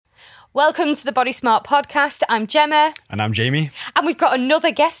Welcome to the Body Smart podcast. I'm Gemma. And I'm Jamie. And we've got another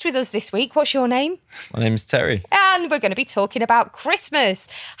guest with us this week. What's your name? My name's Terry. And we're going to be talking about Christmas,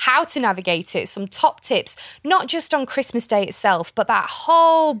 how to navigate it, some top tips, not just on Christmas Day itself, but that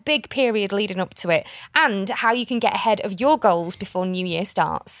whole big period leading up to it, and how you can get ahead of your goals before New Year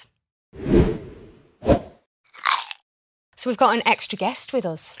starts. So we've got an extra guest with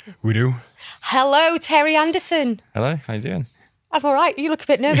us. We do. Hello, Terry Anderson. Hello, how you doing? I'm all right. You look a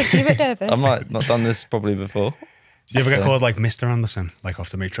bit nervous. Are you a bit nervous? I might not done this probably before. Do you ever get called like Mr. Anderson, like off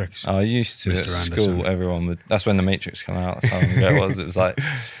The Matrix? I used to Mr. at Anderson. school. Everyone would. That's when The Matrix came out. That's how long ago it was. It was like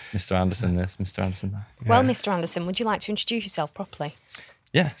Mr. Anderson this, Mr. Anderson that. Well, Mr. Anderson, would you like to introduce yourself properly?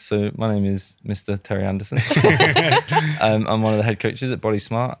 Yeah. So my name is Mr. Terry Anderson. I'm one of the head coaches at Body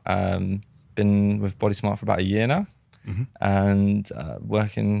Smart. Been with Body Smart for about a year now, and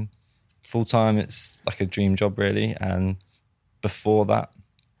working full time. It's like a dream job really. And before that,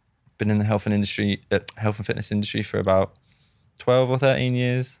 been in the health and fitness industry for about 12 or 13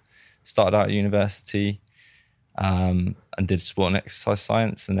 years. Started out at university and did sport and exercise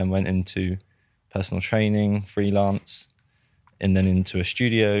science, and then went into personal training, freelance, and then into a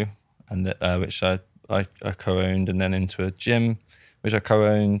studio, and which I co-owned, and then into a gym, which I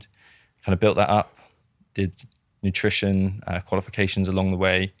co-owned. Kind of built that up, did nutrition qualifications along the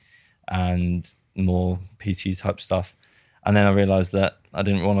way, and more PT type stuff. And then I realised that I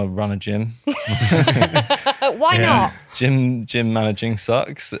didn't want to run a gym. Why not? Gym managing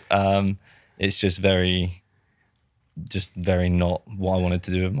sucks. It's just very not what I wanted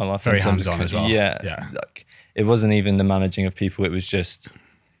to do with my life. Very hands-on as well. Yeah. Like, it wasn't even the managing of people. It was just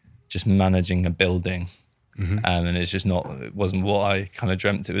managing a building. And it's just not, it wasn't what I kind of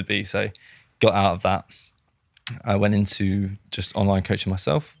dreamt it would be. So got out of that. I went into just online coaching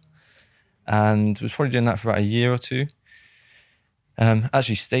myself and was probably doing that for about a year or two.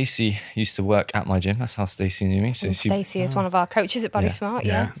 Actually, Stacey used to work at my gym. That's how Stacey knew me. So Stacey is one of our coaches at Body Smart,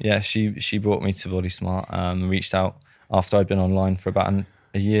 yeah. Yeah, she brought me to Body Smart, reached out after I'd been online for about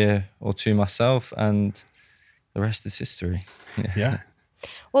a year or two myself, and the rest is history. Yeah.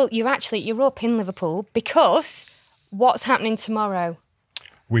 Well, you're up in Liverpool because what's happening tomorrow?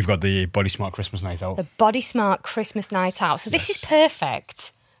 We've got the Body Smart Christmas night out. The Body Smart Christmas night out. So this is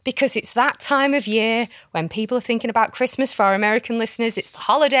perfect because it's that time of year when people are thinking about Christmas. For our American listeners, it's the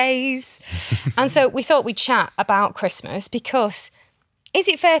holidays. And so we thought we'd chat about Christmas because is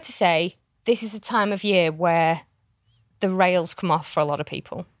it fair to say this is a time of year where the rails come off for a lot of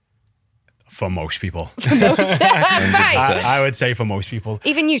people? For most people. Right. I would say for most people.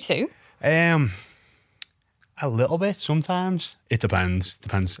 Even you two? A little bit sometimes. It depends.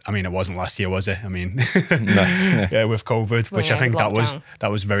 I mean, it wasn't last year, was it? I mean, No. yeah, with COVID, which yeah, I think lockdown. that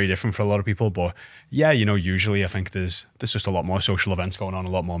was very different for a lot of people. But yeah, usually I think there's just a lot more social events going on,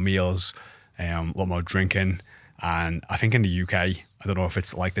 a lot more meals, a lot more drinking. And I think in the UK, I don't know if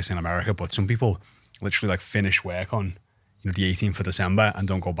it's like this in America, but some people literally like finish work on the 18th of December and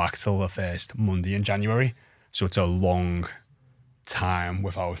don't go back till the first Monday in January. So it's a long time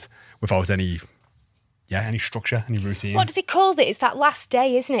without any structure, any routine. What do they call it? It's that last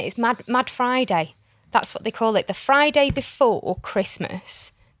day, isn't it? It's Mad Friday. That's what they call it. The Friday before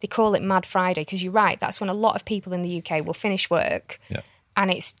Christmas, they call it Mad Friday because you're right. That's when a lot of people in the UK will finish work. Yeah.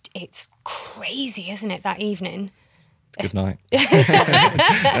 And it's crazy, isn't it, that evening? Good night.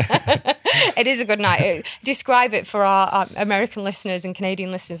 It is a good night. Describe it for our American listeners and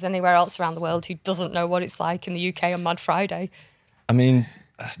Canadian listeners anywhere else around the world who doesn't know what it's like in the UK on Mad Friday. I mean,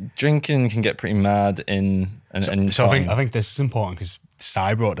 drinking can get pretty mad So I think this is important because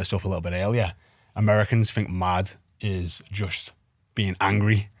Sai brought this up a little bit earlier. Americans think mad is just being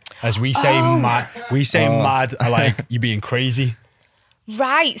angry. As we say mad, mad like you being crazy.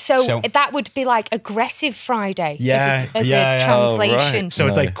 Right, so that would be like aggressive Friday as a translation. Oh, right. So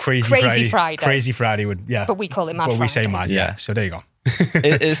it's like crazy Friday. Crazy Friday would, yeah. But we call it Mad But Friday. we say mad, yeah. Yeah. So there you go.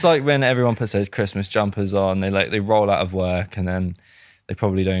 It's like when everyone puts their Christmas jumpers on, they roll out of work and then they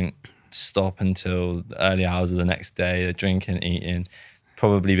probably don't stop until the early hours of the next day. They're drinking, eating,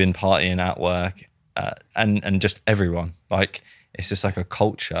 probably been partying at work, and just everyone. Like it's just like a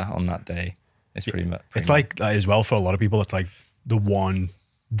culture on that day. It's pretty much. It's like as well for a lot of people. It's like the one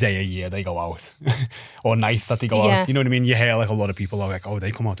day a year they go out or night that they go out. You know what I mean? You hear like a lot of people are like, oh,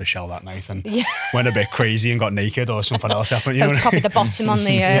 they come out to Shell that night and went a bit crazy and got naked or something else happened. You know Photocopy the bottom on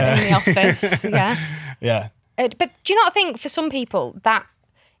the in the office. Yeah. Yeah. But do you not think for some people that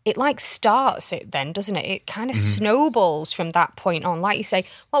it like starts it then, doesn't it? It kind of snowballs from that point on. Like you say,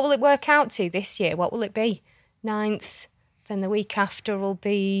 what will it work out to this year? What will it be? 9th, then the week after will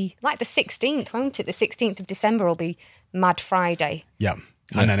be like the 16th, won't it? The 16th of December will be Mad Friday. Yeah.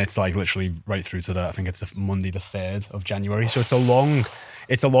 And then it's like literally right through to I think it's the Monday the 3rd of January. So it's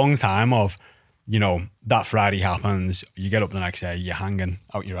a long time of, you know, that Friday happens, you get up the next day, you're hanging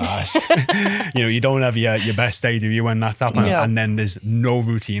out your ass. You know, you don't have your best day, do you, when that's happening? Yeah. And then there's no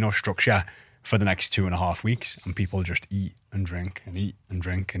routine or structure for the next 2.5 weeks, and people just eat and drink and eat and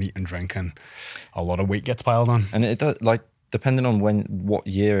drink and eat and drink, and a lot of weight gets piled on. And it does, like, depending on what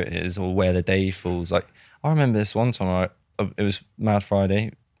year it is or where the day falls. Like, I remember this one time, it was Mad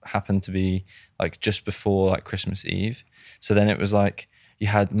Friday, happened to be like just before like Christmas Eve. So then it was like, you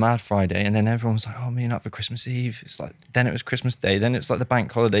had Mad Friday, and then everyone was like, oh, meeting up for Christmas Eve. It's like, then it was Christmas Day, then it's like the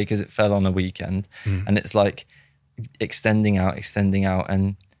bank holiday because it fell on a weekend. And it's like extending out,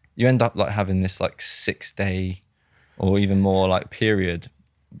 and you end up like having this like 6-day or even more like period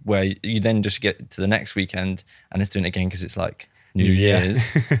where you then just get to the next weekend and it's doing it again because it's like New Year's.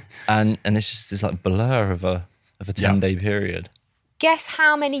 and it's just this like blur of a 10-day period. Guess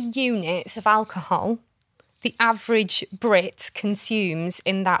how many units of alcohol the average Brit consumes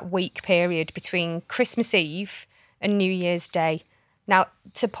in that week period between Christmas Eve and New Year's Day. Now,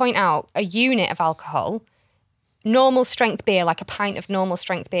 to point out, a unit of alcohol, normal strength beer, like a pint of normal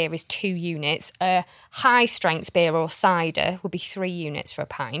strength beer, is 2 units. A high strength beer or cider would be 3 units for a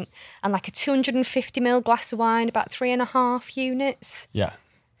pint. And like a 250ml glass of wine, about 3.5 units. Yeah.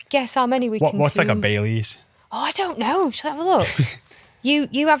 Guess how many we consume? What's like a Bailey's? Oh, I don't know. Should I have a look?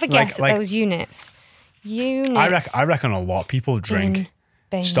 You have a guess at those units. I reckon a lot of people drink,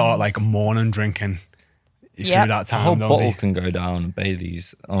 start like morning drinking through that time. A whole don't bottle they? can go down at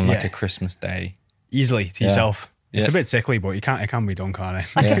Bailey's on like a Christmas day. Easily to yourself. It's Yeah. a bit sickly, but it can be done, can't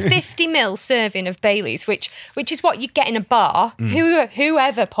it? Like a 50ml serving of Baileys, which is what you get in a bar.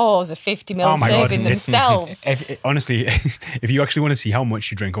 Whoever pours a 50ml serving themselves. Honestly, if you actually want to see how much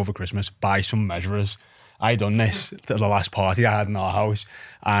you drink over Christmas, buy some measurers. I done this at the last party I had in our house,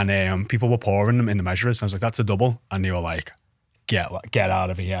 and people were pouring them in the measurers. I was like, "That's a double," and they were like, "Get out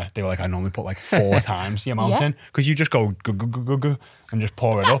of here!" They were like, "I normally put like 4 times the amount in because you just go and just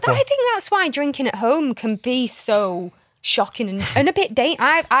pour it up." But I think that's why drinking at home can be so shocking and a bit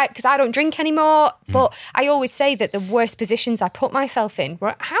dangerous. Because I don't drink anymore, but I always say that the worst positions I put myself in were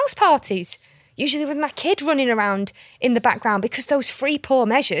at house parties. Usually with my kid running around in the background because those free pour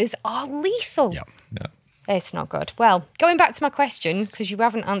measures are lethal. Yep. Yeah. It's not good. Well, going back to my question, because you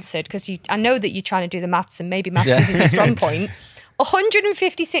haven't answered, because I know that you're trying to do the maths and maybe maths isn't your strong point.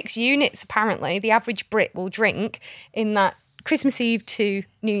 156 units, apparently, the average Brit will drink in that Christmas Eve to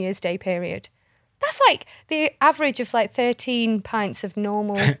New Year's Day period. That's like the average of like 13 pints of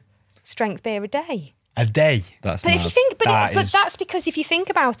normal strength beer a day. A day. That's But mad. if you think, but That that's because if you think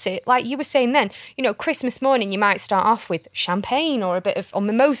about it, like you were saying then, you know, Christmas morning you might start off with champagne or a bit of or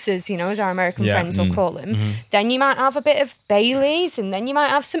mimosas, you know, as our American friends will call them. Then you might have a bit of Baileys, and then you might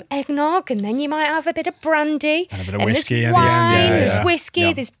have some eggnog, and then you might have a bit of brandy, And a bit of whiskey There's at the end. wine, Yeah, there's yeah. whiskey,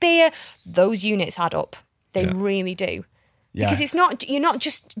 Yeah. there's beer. Those units add up. They really do. Yeah. Because you're not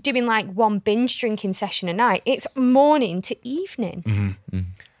just doing like one binge drinking session a night. It's morning to evening.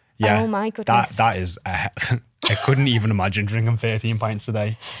 Yeah. Oh my goodness. That is. I couldn't even imagine drinking 13 pints a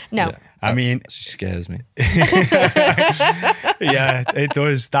day. No. Yeah. I mean, She scares me. yeah, it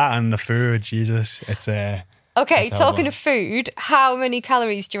does. That and the food, Jesus, it's Okay, That's talking how of food, how many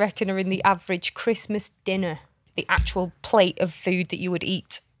calories do you reckon are in the average Christmas dinner? The actual plate of food that you would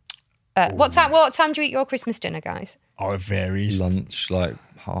eat. What time do you eat your Christmas dinner, guys? it varies. Lunch like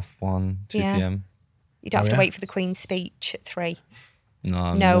 1:30, 2 Yeah. p.m. You don't have to yeah? wait for the Queen's speech at 3. No,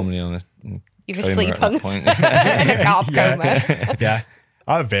 I'm No. normally on a You're coma asleep at on that the point. in a carb coma. Yeah,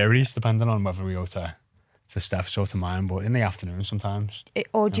 it varies depending on whether we go to Steph's or to mine, but in the afternoon sometimes.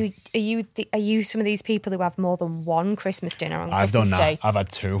 Or are you some of these people who have more than one Christmas dinner on I've Christmas done that. Day? I've had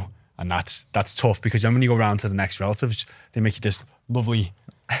 2, and that's tough because then when you go round to the next relatives, they make you this lovely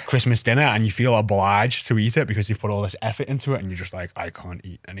Christmas dinner and you feel obliged to eat it because you've put all this effort into it, and you're just like, I can't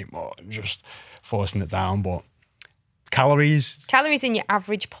eat anymore, and just forcing it down. But calories, Calories in your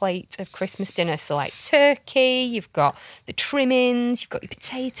average plate of Christmas dinner. So like turkey, you've got the trimmings, you've got your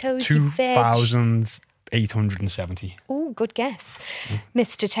potatoes, your veg. 2,870. Oh, good guess.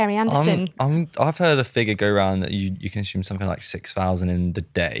 Mr. Terry Anderson. I've heard a figure go around that you consume something like 6,000 in the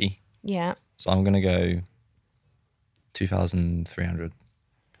day. Yeah. So I'm going to go 2,300.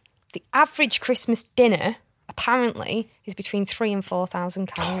 The average Christmas dinner, apparently, is between 3,000 and 4,000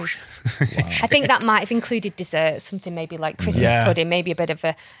 calories. I think that might have included dessert, something maybe like Christmas Yeah. pudding, maybe a bit of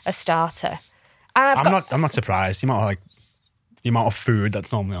a starter. And I'm not surprised. You might have like the amount of food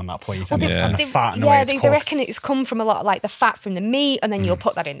that's normally on that plate, and, Yeah. and the fat and the way it's they cooked. reckon it's come from a lot of like the fat from the meat, and then you'll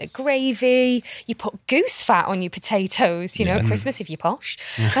put that in the gravy. You put goose fat on your potatoes, you know, at Christmas if you're posh.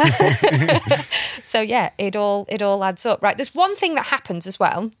 So yeah, it all adds up. Right, there's one thing that happens as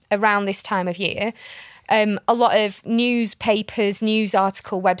well around this time of year. A lot of newspapers, news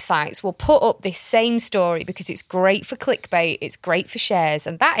article websites will put up this same story because it's great for clickbait, it's great for shares,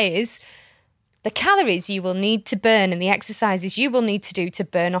 and that is the calories you will need to burn and the exercises you will need to do to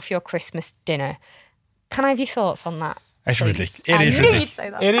burn off your Christmas dinner. Can I have your thoughts on that? It's please? ridiculous. I knew you'd say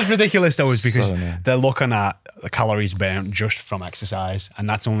that. It is ridiculous though, is because So annoying. they're looking at the calories burnt just from exercise, and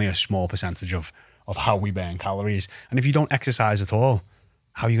that's only a small percentage of how we burn calories. And if you don't exercise at all,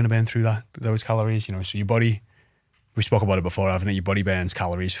 how are you going to burn through those calories? You know, so your body, we spoke about it before, haven't it? Your body burns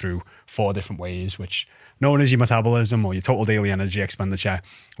calories through 4 different ways, which known as your metabolism or your total daily energy expenditure,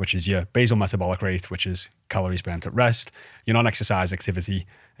 which is your basal metabolic rate, which is calories burnt at rest, your non-exercise activity,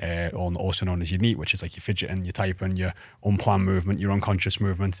 or also known as your NEAT, which is like your fidgeting, your typing, your unplanned movement, your unconscious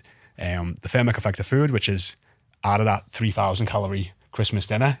movement, the thermic effect of food, which is out of that 3,000 calorie Christmas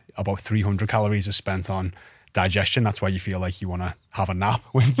dinner, about 300 calories is spent on digestion. That's why you feel like you want to have a nap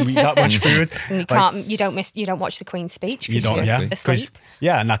when you eat that much food. And you don't watch the Queen's speech You because don't, you're yeah, asleep.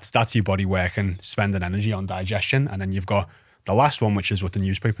 and that's your body working, spending energy on digestion, and then you've got the last one, which is what the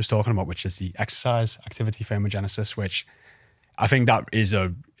newspaper's talking about, which is the exercise activity thermogenesis, which I think that is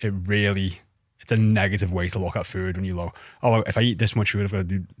it's a negative way to look at food when you look, oh, if I eat this much food, I've got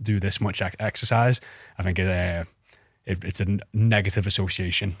to do this much exercise. I think it's a negative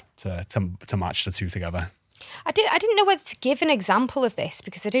association to match the two together. I didn't know whether to give an example of this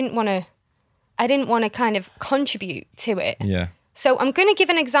because I didn't want to kind of contribute to it. Yeah. So I'm going to give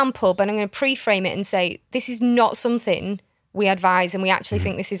an example, but I'm going to pre-frame it and say this is not something we advise and we actually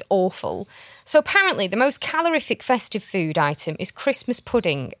think this is awful. So apparently the most calorific festive food item is Christmas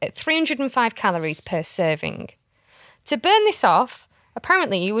pudding at 305 calories per serving. To burn this off,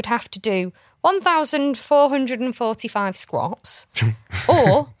 apparently you would have to do 1,445 squats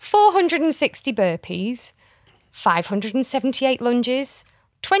or 460 burpees, 578 lunges,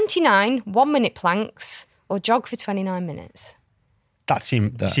 29 1-minute planks, or jog for 29 minutes. That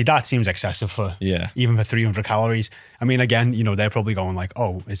seems excessive for even for 300 calories. I mean, again, you know, they're probably going like,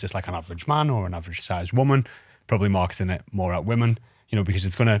 oh, is this like an average man or an average sized woman? Probably marketing it more at women, you know, because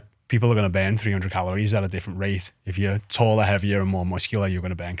people are going to burn 300 calories at a different rate. If you're taller, heavier, and more muscular, you're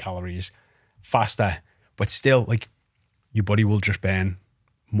going to burn calories faster. But still, like, your body will just burn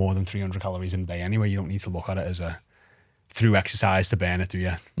more than 300 calories in a day anyway. You don't need to look at it as through exercise to burn it, do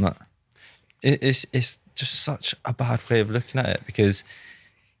you? No. It's just such a bad way of looking at it because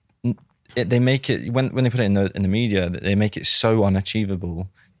they make it, when they put it in the media, they make it so unachievable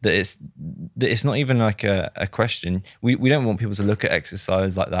that it's not even like a question. We don't want people to look at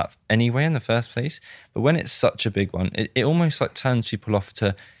exercise like that anyway in the first place. But when it's such a big one, it almost like turns people off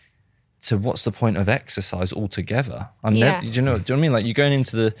to what's the point of exercise altogether? Do you know what I mean? Like, you're going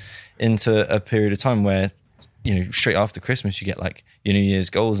into a period of time where, you know, straight after Christmas you get like your New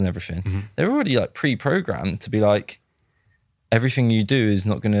Year's goals and everything. Mm-hmm. They're already like pre-programmed to be like, everything you do is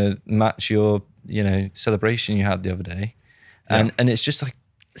not going to match your, you know, celebration you had the other day. And it's just like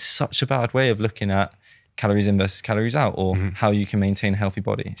such a bad way of looking at calories in versus calories out, or how you can maintain a healthy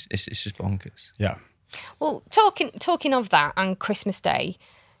body. It's just bonkers. Yeah. Well, talking of that and Christmas Day,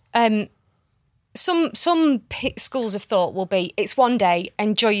 some schools of thought will be, it's one day,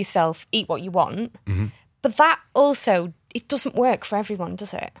 enjoy yourself, eat what you want. Mm-hmm. But that also, it doesn't work for everyone,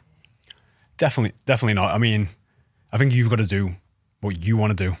 does it? Definitely not. I mean, I think you've got to do what you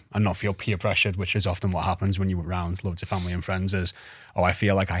want to do and not feel peer pressured, which is often what happens when you're around loads of family and friends is, oh, I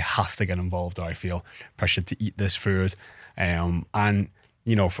feel like I have to get involved, or I feel pressured to eat this food. And,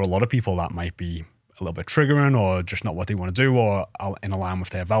 you know, for a lot of people, that might be a little bit triggering or just not what they want to do or in line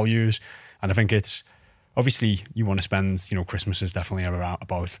with their values. And I think it's, obviously you want to spend, you know, Christmas is definitely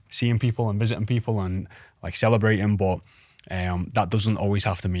about seeing people and visiting people and like celebrating, but that doesn't always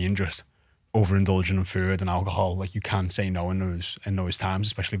have to mean just overindulging in food and alcohol. Like, you can say no in those times,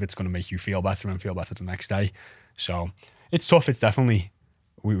 especially if it's going to make you feel better and feel better the next day. So it's tough. It's definitely,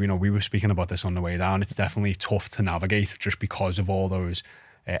 we were speaking about this on the way down. It's definitely tough to navigate just because of all those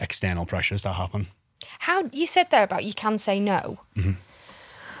external pressures that happen. How you said there about you can say no. Mm-hmm.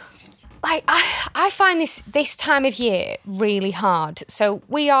 Like, I find this time of year really hard. So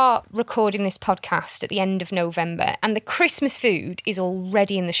we are recording this podcast at the end of November and the Christmas food is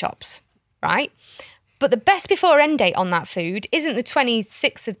already in the shops, right? But the best before end date on that food isn't the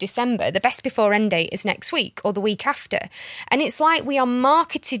 26th of December. The best before end date is next week or the week after. And it's like we are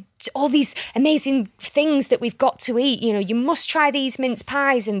marketed all these amazing things that we've got to eat. You know, you must try these mince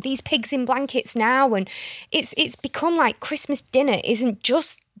pies and these pigs in blankets now. And it's become like Christmas dinner isn't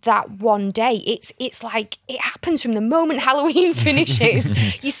just that one day. It's like it happens from the moment Halloween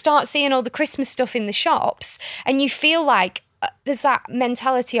finishes. You start seeing all the Christmas stuff in the shops and you feel like there's that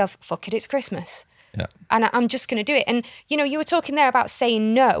mentality of, fuck it, it's Christmas. Yeah. And I'm just going to do it. And, you know, you were talking there about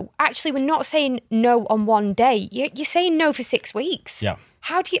saying no. Actually, we're not saying no on one day. You're saying no for 6 weeks. Yeah.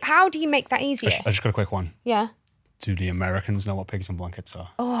 How do you make that easier? I just got a quick one. Yeah. Do the Americans know what pigs in blankets are?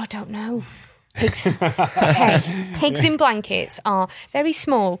 Oh, I don't know. Pigs. Okay. Pigs in blankets are very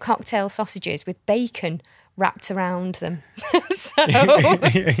small cocktail sausages with bacon wrapped around them. So,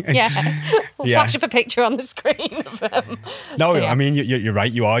 yeah. We'll flash up a picture on the screen of them. No, So, yeah. I mean, you're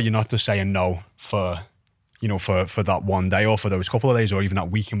right. You're not just saying no for that one day or for those couple of days or even that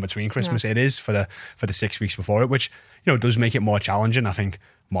week in between Christmas. It is for the 6 weeks before it, which, does make it more challenging. I think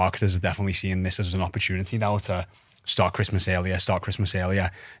marketers are definitely seeing this as an opportunity now to start Christmas earlier,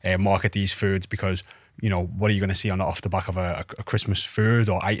 market these foods because, what are you going to see off the back of a Christmas food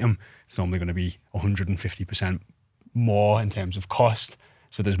or item? It's normally going to be 150% more in terms of cost.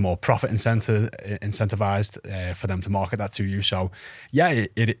 So there's more profit incentivized for them to market that to you. So yeah,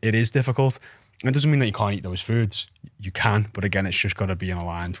 it is difficult. It doesn't mean that you can't eat those foods. You can, but again, it's just got to be in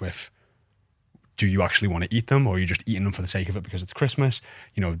aligned with, do you actually want to eat them or are you just eating them for the sake of it because it's Christmas?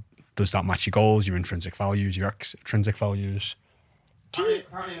 Does that match your goals, your intrinsic values, your extrinsic values?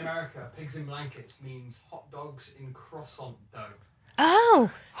 Apparently in America, pigs in blankets means hot dogs in croissant dough. Oh,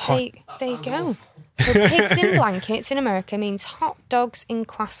 there you go. So pigs in blankets in America means hot dogs in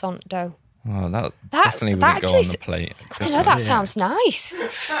croissant dough. Oh, that definitely wouldn't go on the plate. I don't know, that sounds nice.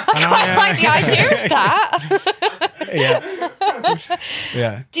 I quite like the idea of that.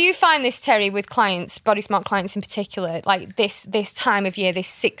 Yeah. Do you find this, Terry, with clients, Body Smart clients in particular, like this time of year, this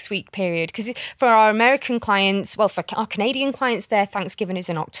 6 week period? Because for our American clients, well, for our Canadian clients, their Thanksgiving is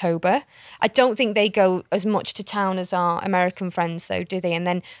in October. I don't think they go as much to town as our American friends, though, do they? And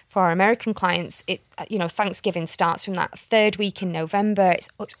then for our American clients, Thanksgiving starts from that third week in November. It's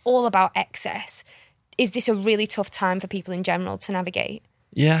all about excess. Is this a really tough time for people in general to navigate?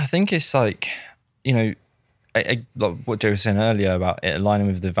 Yeah, I think it's like, like what Joe was saying earlier about it aligning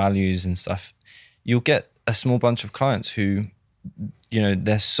with the values and stuff. You'll get a small bunch of clients who,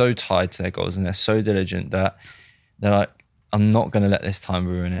 they're so tied to their goals and they're so diligent that they're like, I'm not going to let this time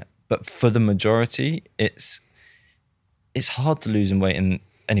ruin it. But for the majority, it's hard to lose in weight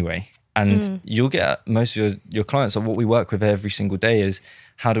anyway. And you'll get most of your clients, or what we work with every single day is,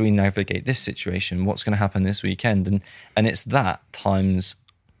 how do we navigate this situation? What's going to happen this weekend? And it's that times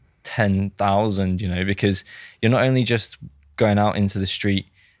 10,000, because you're not only just going out into the street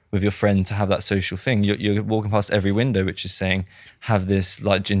with your friend to have that social thing, you're walking past every window which is saying, have this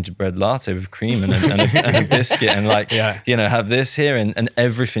like gingerbread latte with cream and a biscuit and have this here and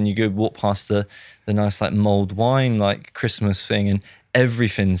everything. You go walk past the nice like mulled wine like Christmas thing and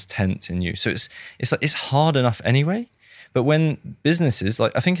everything's tempting you. So it's hard enough anyway. But when businesses,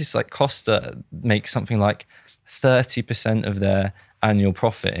 like I think it's like Costa makes something like 30% of their annual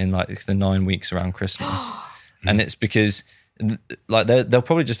profit in like the 9 weeks around Christmas. And it's because like they'll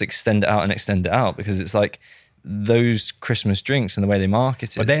probably just extend it out because it's like those Christmas drinks and the way they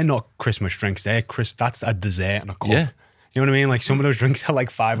market it. But they're not Christmas drinks. That's a dessert and a cup. Yeah. You know what I mean? Like some of those drinks are like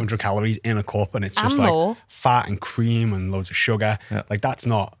 500 calories in a cup and it's just like fat and cream and loads of sugar. Yeah. Like that's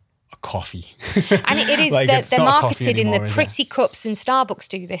not a coffee. And it is, like, they're marketed anymore, in the pretty cups, and Starbucks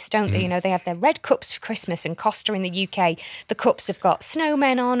do this, don't they? They have their red cups for Christmas, and Costa in the UK, the cups have got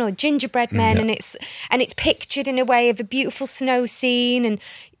snowmen on or gingerbread men, and it's pictured in a way of a beautiful snow scene, and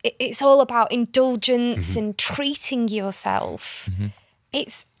it's all about indulgence and treating yourself.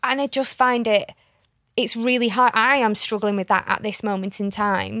 And I just find it's really hard. I am struggling with that at this moment in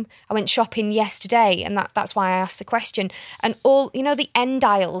time. I went shopping yesterday and that's why I asked the question. And all, the end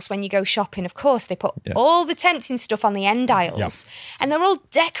aisles when you go shopping, of course, they put all the tempting stuff on the end aisles. And they're all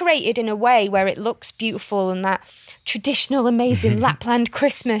decorated in a way where it looks beautiful and that traditional, amazing Lapland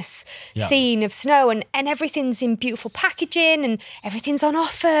Christmas scene of snow and everything's in beautiful packaging and everything's on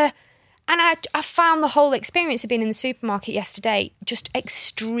offer. And I found the whole experience of being in the supermarket yesterday just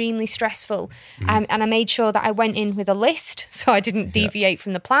extremely stressful. And I made sure that I went in with a list so I didn't deviate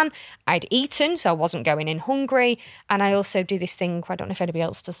from the plan. I'd eaten, so I wasn't going in hungry. And I also do this thing, I don't know if anybody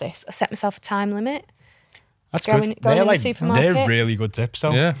else does this, I set myself a time limit. That's good. Going in the supermarket. They're really good tips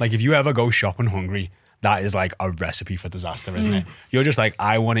though. Yeah. Like if you ever go shopping hungry, that is like a recipe for disaster, isn't it? You're just like,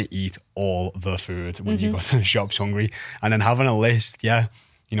 I want to eat all the food when you go to the shops hungry. And then having a list, you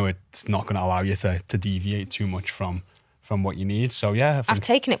know, it's not going to allow you to deviate too much from what you need. So yeah, I think I've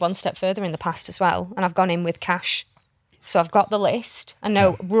taken it one step further in the past as well, and I've gone in with cash. So I've got the list. I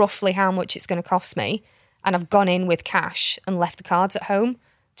know roughly how much it's going to cost me, and I've gone in with cash and left the cards at home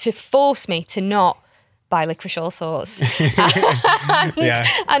to force me to not buy licorice all sorts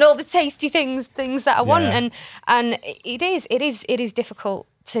and all the tasty things that I want. And it is difficult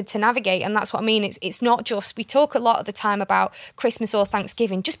to navigate, and that's what I mean. It's not just, we talk a lot of the time about Christmas or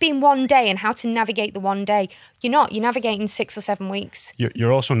Thanksgiving just being one day and how to navigate the one day. You're navigating 6 or 7 weeks.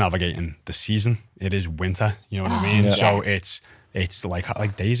 You're also navigating the season. It is winter, you know what I mean? Yeah. So it's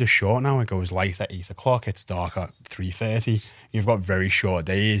like days are short now. It goes light at 8 o'clock. It's dark at 3:30. You've got very short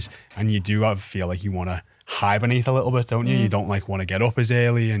days, and you do feel like you want to hibernate a little bit, don't you? You don't like want to get up as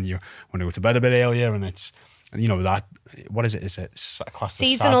early, and you want to go to bed a bit earlier, and it's, you know, that, what is it? Is it classed as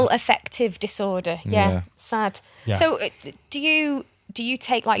Seasonal sad? affective disorder. Yeah. Sad. Yeah. So do you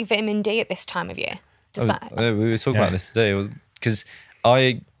take like vitamin D at this time of year? Does that? We were talking about this today because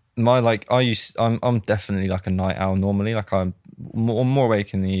I'm definitely like a night owl normally. Like I'm more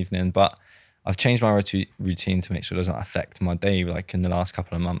awake in the evening, but I've changed my routine to make sure it doesn't affect my day. Like in the last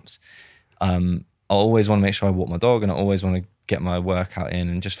couple of months, I always want to make sure I walk my dog, and I always want to get my workout in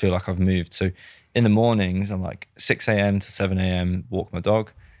and just feel like I've moved. So in the mornings, I'm like 6 a.m. to 7 a.m. walk my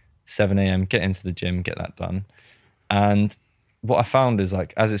dog, 7 a.m. get into the gym, get that done. And what I found is,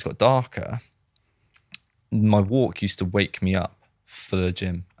 like, as it's got darker, my walk used to wake me up for the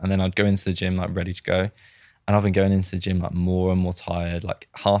gym, and then I'd go into the gym like ready to go. And I've been going into the gym like more and more tired, like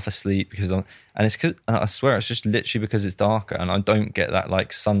half asleep, because and I swear it's just literally because it's darker and I don't get that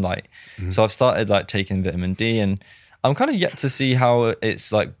like sunlight. So I've started like taking vitamin D, and I'm kind of yet to see how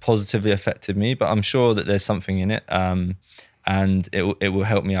it's like positively affected me, but I'm sure that there's something in it, and it will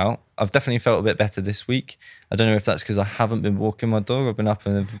help me out. I've definitely felt a bit better this week. I don't know if that's because I haven't been walking my dog. I've been up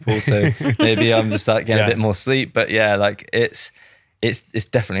in Liverpool, so maybe I'm just like getting a bit more sleep. But yeah, like it's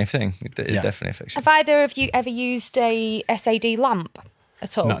definitely a thing. It definitely affects you. Have either of you ever used a SAD lamp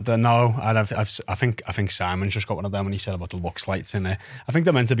at all? No, and I think Simon's just got one of them, and he said about the Lux lights in there. I think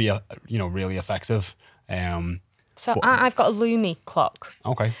they're meant to be really effective. So I've got a Lumi clock.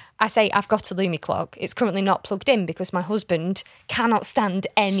 Okay. I say I've got a Lumi clock. It's currently not plugged in because my husband cannot stand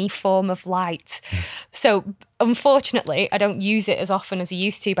any form of light. So unfortunately, I don't use it as often as he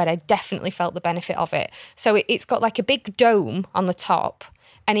used to, but I definitely felt the benefit of it. So it's got like a big dome on the top,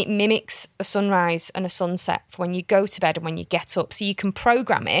 and it mimics a sunrise and a sunset for when you go to bed and when you get up. So you can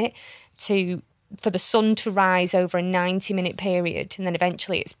program it for the sun to rise over a 90-minute period, and then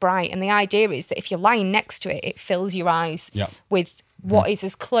eventually it's bright. And the idea is that if you're lying next to it, it fills your eyes with what is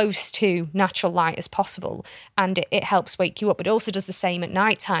as close to natural light as possible, and it helps wake you up. But it also does the same at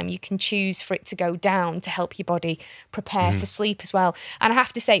night time. You can choose for it to go down to help your body prepare for sleep as well. And I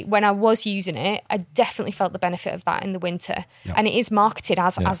have to say, when I was using it, I definitely felt the benefit of that in the winter. And it is marketed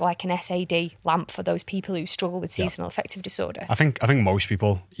as like an SAD lamp for those people who struggle with seasonal affective disorder. I think most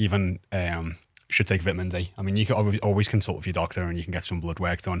people even should take vitamin D. I mean, you can always consult with your doctor and you can get some blood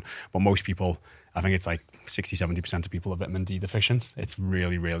work done. But most people, I think it's like 60-70% of people are vitamin D deficient. It's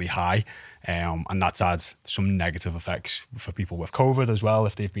really, really high. And that's had some negative effects for people with COVID as well.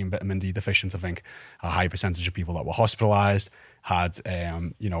 If they've been vitamin D deficient, I think a high percentage of people that were hospitalized had,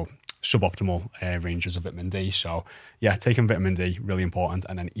 suboptimal ranges of vitamin D. So yeah, taking vitamin D, really important.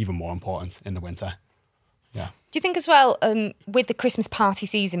 And then even more important in the winter. Yeah. Do you think as well, with the Christmas party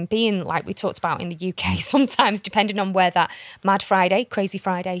season being like we talked about in the UK, sometimes depending on where that Mad Friday, Crazy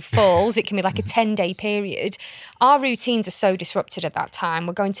Friday falls, it can be like a 10-day period. Our routines are so disrupted at that time.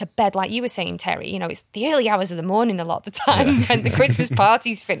 We're going to bed, like you were saying, Terry, you know, it's the early hours of the morning a lot of the time when the Christmas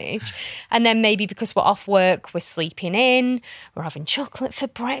parties finish. And then maybe because we're off work, we're sleeping in, we're having chocolate for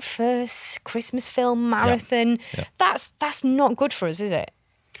breakfast, Christmas film marathon. Yeah. That's not good for us, is it?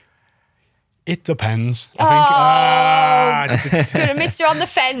 It depends. I think. Going to Mr. on the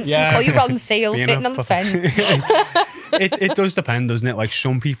fence. Yeah. Call you Ron Seal sitting on the fence. It does depend, doesn't it? Like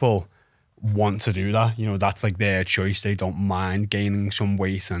some people want to do that. You know, that's like their choice. They don't mind gaining some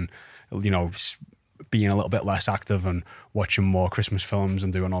weight and, you know, being a little bit less active and watching more Christmas films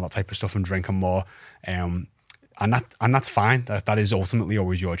and doing all that type of stuff and drinking more. And that's fine. That is ultimately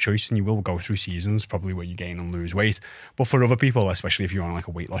always your choice, and you will go through seasons probably where you gain and lose weight. But for other people, especially if you're on like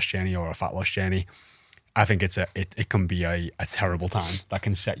a weight loss journey or a fat loss journey, I think it can be a terrible time that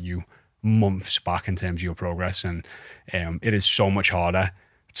can set you months back in terms of your progress, and it is so much harder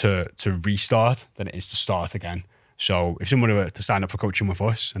to restart than it is to start again. So if someone were to sign up for coaching with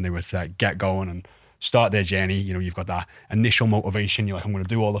us and they were to get going and start their journey, you know, you've got that initial motivation. You're like, I'm going to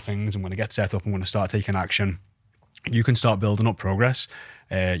do all the things. I'm going to get set up. I'm going to start taking action. You can start building up progress.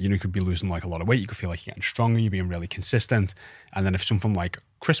 You know, you could be losing like a lot of weight. You could feel like you're getting stronger. You're being really consistent. And then if something like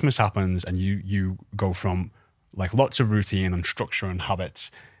Christmas happens and you go from like lots of routine and structure and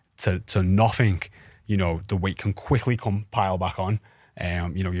habits to nothing, you know, the weight can quickly pile back on.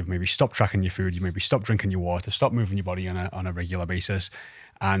 You know, you've maybe stopped tracking your food, you maybe stopped drinking your water, stop moving your body on a regular basis.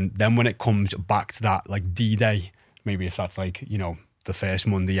 And then when it comes back to that like D-Day, maybe if that's like, you know, the first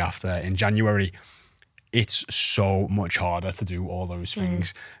Monday after in January, it's so much harder to do all those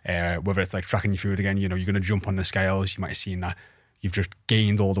things. Whether it's like tracking your food again, you know, you're going to jump on the scales, you might have seen that you've just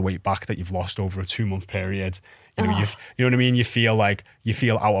gained all the weight back that you've lost over a 2-month period. You know, you know what I mean? You feel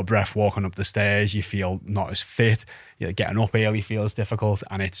out of breath walking up the stairs. You feel not as fit. You know, getting up early feels difficult.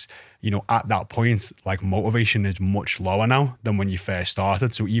 And it's, you know, at that point, like motivation is much lower now than when you first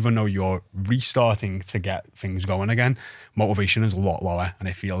started. So even though you're restarting to get things going again, motivation is a lot lower and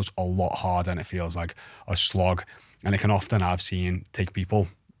it feels a lot harder and it feels like a slog. And it can often, I've seen, take people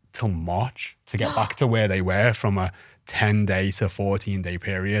till March to get back to where they were from a 10-day to 14-day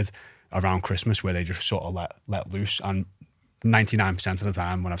period around Christmas where they just sort of let loose. And 99% of the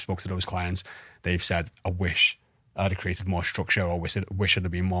time when I've spoken to those clients, they've said, I wish I'd have created more structure, or wish I'd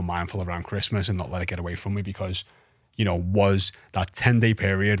have been more mindful around Christmas and not let it get away from me, because, you know, was that 10-day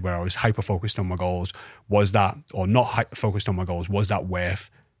period where I was hyper-focused on my goals, was that, or not hyper-focused on my goals, was that worth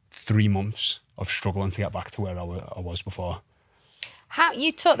 3 months of struggling to get back to where I was before? How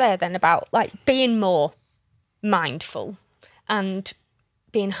you talk there then about like being more mindful and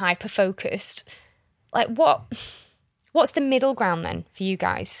being hyper-focused, like what's the middle ground then for you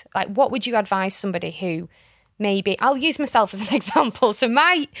guys? Like, what would you advise somebody who maybe, I'll use myself as an example. So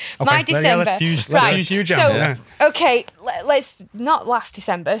my December, let's use you, Jen. So, yeah. okay, let's not last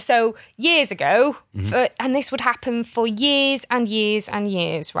December. So years ago, and this would happen for years and years and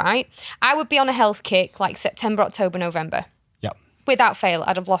years, right? I would be on a health kick like September, October, November. Yep. Without fail,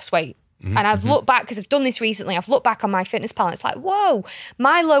 I'd have lost weight. And I've looked back, because I've done this recently, I've looked back on my fitness pal and it's like, whoa,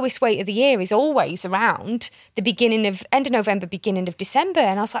 my lowest weight of the year is always around the end of November, beginning of December.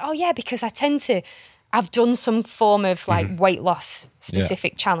 And I was like, oh yeah, because I've done some form of like weight loss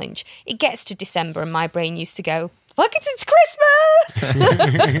specific challenge. It gets to December and my brain used to go, fuck it, it's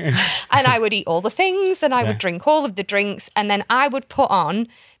Christmas. And I would eat all the things and I would drink all of the drinks. And then I would put on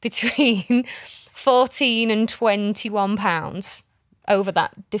between 14 and 21 pounds over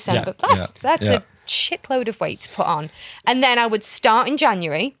that December. That's a shitload of weight to put on. And then I would start in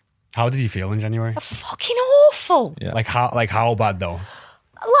January. How did you feel in January? Fucking awful. Yeah. Like how bad though?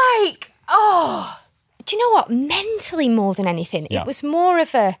 Like, do you know what? Mentally more than anything. It was more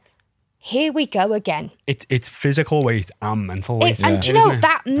of a, here we go again. It's physical weight and mental weight. And do you know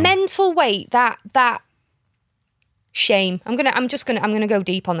that mental weight, that shame. I'm gonna go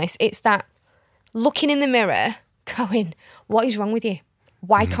deep on this. It's that looking in the mirror, going, what is wrong with you?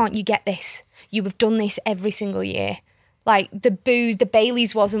 Why can't you get this? You have done this every single year. Like the booze, the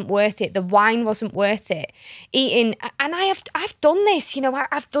Baileys wasn't worth it. The wine wasn't worth it. Eating, and I've done this, you know,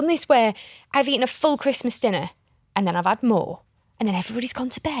 I've done this where I've eaten a full Christmas dinner and then I've had more and then everybody's gone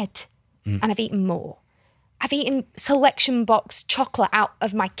to bed and I've eaten more. I've eaten selection box chocolate out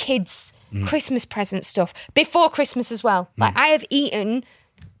of my kids' Christmas present stuff before Christmas as well. Like I have eaten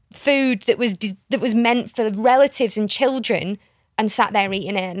food that was meant for relatives and children and sat there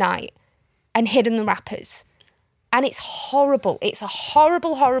eating it at night and hidden the wrappers. And it's horrible. It's a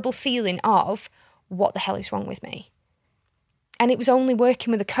horrible, horrible feeling of what the hell is wrong with me? And it was only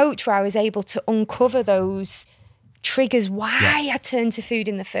working with a coach where I was able to uncover those triggers, why I turned to food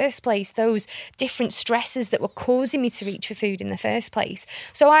in the first place, those different stresses that were causing me to reach for food in the first place.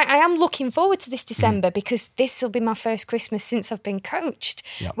 So I am looking forward to this December because this will be my first Christmas since I've been coached,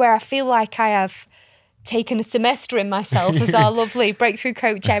 where I feel like I have taken a semester in myself, as our lovely breakthrough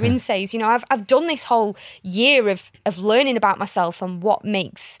coach Erin says. You know, I've done this whole year of learning about myself and what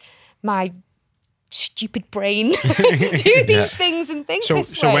makes my stupid brain do these things and think this way.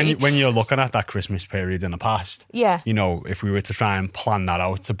 So when you're looking at that Christmas period in the past, you know, if we were to try and plan that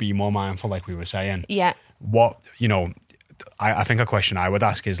out to be more mindful, like we were saying, what, you know, I think a question I would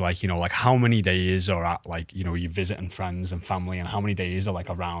ask is like, you know, like how many days are at like, you know, you visiting friends and family, and how many days are like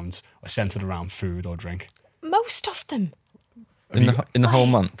around or centered around food or drink? Most of them. In the whole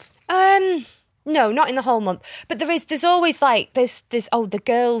month? No, not in the whole month. But there's always like there's the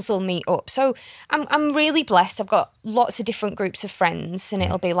girls will meet up. So I'm really blessed. I've got lots of different groups of friends, and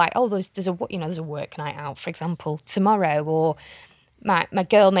it'll be like, there's a work night out, for example, tomorrow, or my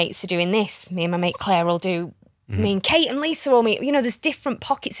girl mates are doing this. Me and my mate Claire will do Me and Kate and Lisa will meet. You know, there's different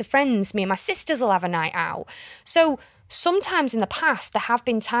pockets of friends. Me and my sisters will have a night out. So sometimes in the past, there have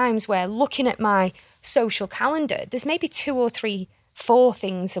been times where looking at my social calendar, there's maybe 2 or 3, 4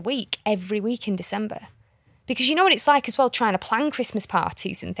 things a week, every week in December. Because you know what it's like as well, trying to plan Christmas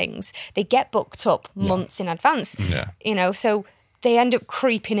parties and things. They get booked up months in advance. Yeah. You know, so they end up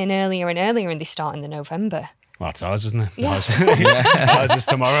creeping in earlier and earlier and they start in the November. Well, that's ours, isn't it? Yeah. Ours is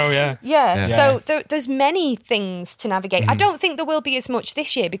tomorrow, yeah. Yeah. So there's many things to navigate. I don't think there will be as much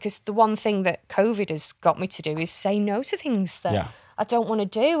this year because the one thing that COVID has got me to do is say no to things that I don't want to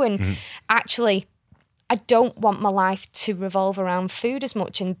do. And actually, I don't want my life to revolve around food as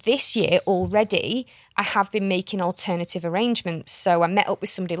much. And this year already, I have been making alternative arrangements. So I met up with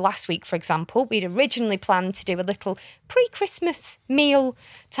somebody last week, for example. We'd originally planned to do a little pre-Christmas meal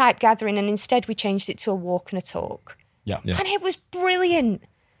type gathering, and instead we changed it to a walk and a talk. Yeah. And it was brilliant.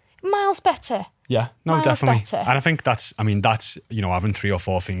 Miles better. Yeah, no, Miles definitely. better. And I think that's, you know, having 3 or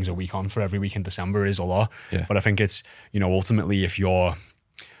 4 things a week on for every week in December is a lot. Yeah. But I think it's, you know, ultimately if you're,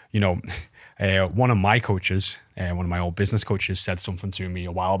 you know, one of my coaches, one of my old business coaches said something to me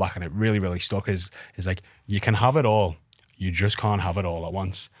a while back and it really, really stuck is like, you can have it all. You just can't have it all at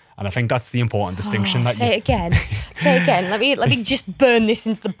once. And I think that's the important distinction. Say it again. Let me just burn this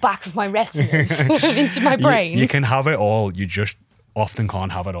into the back of my retinas, into my brain. You can have it all. You just often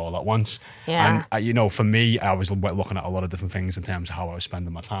can't have it all at once. Yeah. And, you know, for me, I was looking at a lot of different things in terms of how I was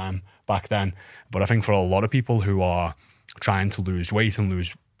spending my time back then. But I think for a lot of people who are trying to lose weight and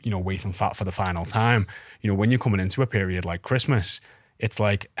lose, you know, weight and fat for the final time, you know, when you're coming into a period like Christmas, it's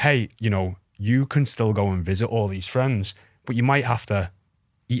like, hey, you know, you can still go and visit all these friends, but you might have to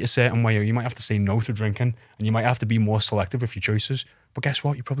eat a certain way, or you might have to say no to drinking, and you might have to be more selective with your choices. But guess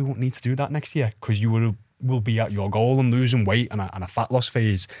what? You probably won't need to do that next year because you will be at your goal, and losing weight and a fat loss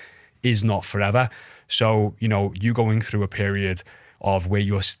phase is not forever. So, you know, you going through a period of where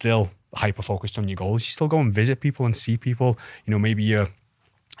you're still hyper focused on your goals, you still go and visit people and see people. You know, maybe you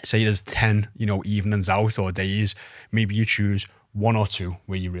say there's 10, you know, evenings out or days, maybe you choose 1 or 2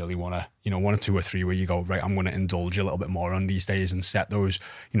 where you really want to, you know, 1 or 2 or 3 where you go, right, I'm going to indulge a little bit more on these days and set those,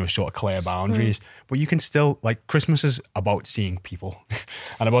 you know, sort of clear boundaries. But you can still, like, Christmas is about seeing people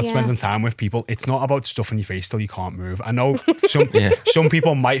and about spending time with people. It's not about stuffing your face till you can't move. I know some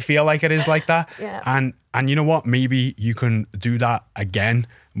people might feel like it is like that. Yeah. And you know what? Maybe you can do that again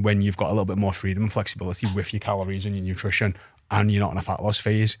when you've got a little bit more freedom and flexibility with your calories and your nutrition and you're not in a fat loss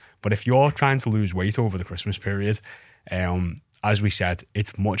phase. But if you're trying to lose weight over the Christmas period, as we said,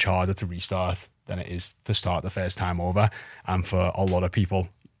 it's much harder to restart than it is to start the first time over. And for a lot of people,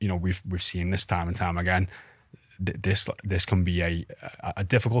 you know, we've seen this time and time again, this can be a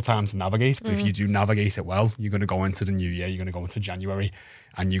difficult time to navigate. But if you do navigate it well, you're going to go into the new year, you're going to go into January,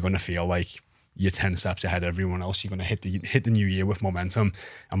 and you're going to feel like you're 10 steps ahead of everyone else. You're going to hit the new year with momentum.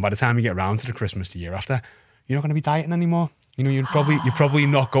 And by the time you get around to the Christmas the year after, you're not going to be dieting anymore. You know, you're probably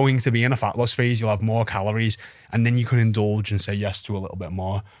not going to be in a fat loss phase. You'll have more calories, and then you can indulge and say yes to a little bit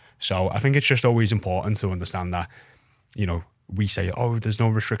more. So I think it's just always important to understand that, you know, we say, oh, there's no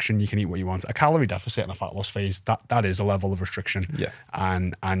restriction, you can eat what you want. A calorie deficit in a fat loss phase, that is a level of restriction. Yeah.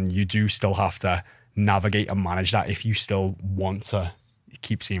 And you do still have to navigate and manage that if you still want to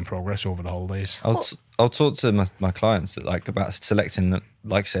keep seeing progress over the holidays. I'll talk to my clients like about selecting,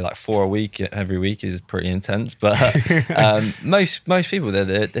 like say, like 4 a week every week is pretty intense. But most people,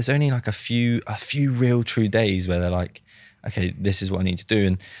 there's only like a few real true days where they're like, okay, this is what I need to do.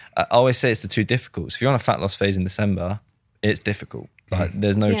 And I always say it's the 2 difficulties. If you're on a fat loss phase in December, it's difficult. Like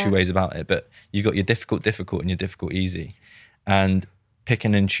there's no 2 ways about it. But you've got your difficult and your difficult easy, and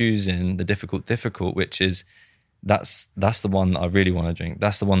picking and choosing the difficult, which is that's the one that I really want to drink.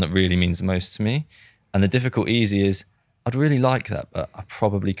 That's the one that really means the most to me. And the difficult easy is I'd really like that, but I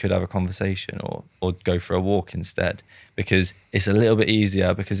probably could have a conversation or go for a walk instead, because it's a little bit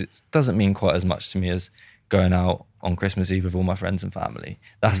easier, because it doesn't mean quite as much to me as going out on Christmas Eve with all my friends and family.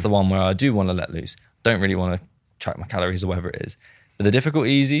 That's the one where I do want to let loose. Don't really want to track my calories or whatever it is. But the difficult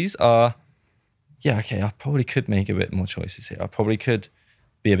easies are, yeah, okay, I probably could make a bit more choices here. I probably could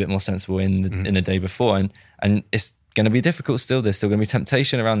be a bit more sensible in the day before. And it's going to be difficult still. There's still going to be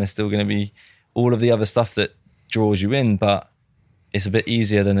temptation around. There's still going to be all of the other stuff that draws you in, but it's a bit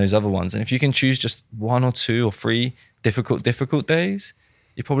easier than those other ones. And if you can choose just 1 or 2 or 3 difficult days,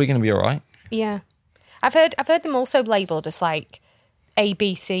 you're probably going to be all right. Yeah. I've heard them also labelled as like A,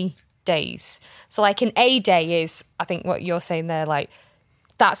 B, C days. So like an A day is, I think what you're saying there, like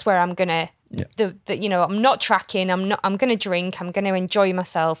that's where I'm gonna you know, I'm not tracking, I'm gonna drink, I'm gonna enjoy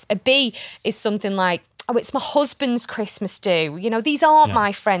myself. A B is something like, oh, it's my husband's Christmas do. You know, these aren't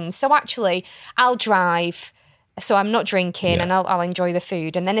my friends. So actually I'll drive, so I'm not drinking Yeah. and I'll enjoy the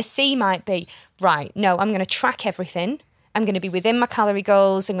food. And then a C might be, right, no, I'm going to track everything. I'm going to be within my calorie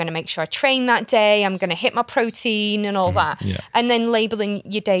goals. I'm going to make sure I train that day. I'm going to hit my protein and all that. Yeah. And then labeling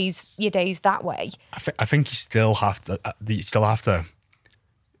your days that way. I think you still have to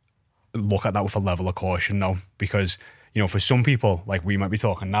look at that with a level of caution now, because for some people, like we might be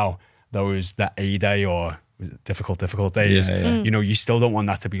talking now, those that A day or difficult days, Yeah. you still don't want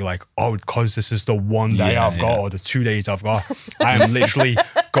that to be like, oh, because this is the one day Yeah, I've got or the 2 days I've got. I am literally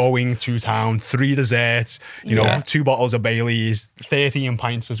going to town, 3 desserts, 2 bottles of Baileys, 13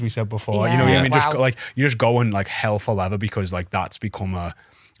 pints, as we said before. You know what I mean? Wow. You're just going like hell for leather because like that's become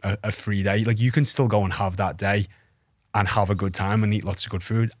a free day. Like you can still go and have that day and have a good time and eat lots of good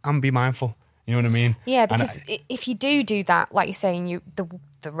food and be mindful. You know what I mean? Yeah, And because if you do that, like you're saying,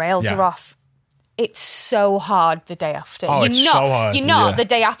 the rails Yeah. are off. It's so hard the day after. Oh, it's so hard. You're not Yeah. the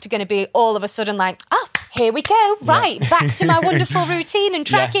day after going to be all of a sudden like, oh, here we go. Right, back to my wonderful routine and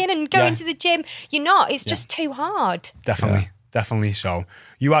tracking and going to the gym. You're not. It's just too hard. Definitely. So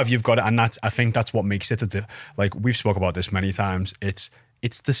you've got it, and I think that's what makes it like we've spoke about this many times.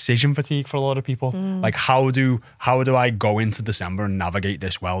 It's decision fatigue for a lot of people. Like how do I go into December and navigate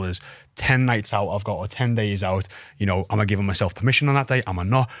this well? There's 10 nights out I've got or 10 days out. Am I giving myself permission on that day? Am I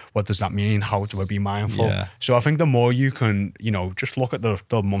not? What does that mean? How do I be mindful? Yeah. So I think the more you can, just look at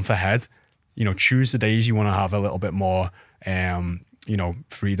the month ahead, choose the days you want to have a little bit more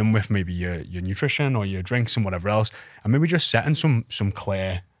freedom with maybe your nutrition or your drinks and whatever else, and maybe just setting some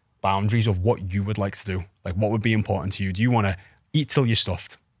clear boundaries of what you would like to do. Like what would be important to you? Do you want to eat till you're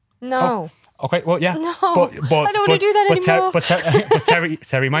stuffed? No. Okay, well, yeah. No, but I don't wanna do that anymore. But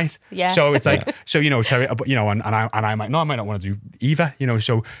Terry might. Yeah. So it's like, Terry, and I might not want to do either,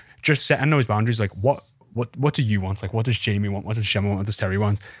 So just setting those boundaries, like what do you want? Like what does Jamie want? What does Gemma want? What does Terry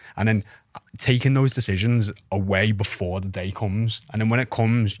want? And then taking those decisions away before the day comes. And then when it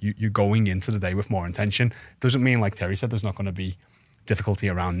comes, you're going into the day with more intention. Doesn't mean, like Terry said, there's not going to be difficulty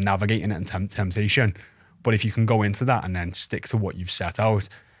around navigating it and temptation. But if you can go into that and then stick to what you've set out,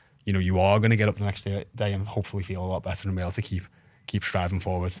 you are going to get up the next day and hopefully feel a lot better and be able to keep striving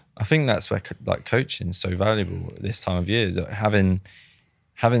forward. I think that's where like coaching is so valuable at this time of year. That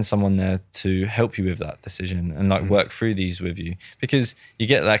having someone there to help you with that decision and like work through these with you, because you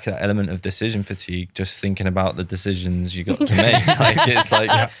get like that element of decision fatigue just thinking about the decisions you got to make. Like it's like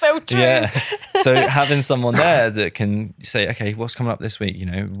That's so true. Yeah. So having someone there that can say, okay, what's coming up this week?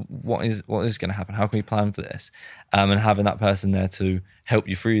 What is going to happen? How can we plan for this? And having that person there to help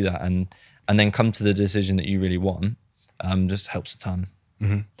you through that and then come to the decision that you really want just helps a ton.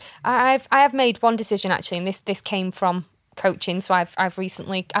 Mm-hmm. I have made one decision actually, and this came from coaching. So I've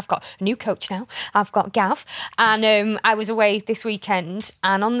got a new coach now. I've got Gav, and I was away this weekend,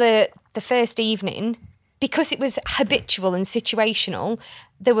 and on the first evening, because it was habitual and situational,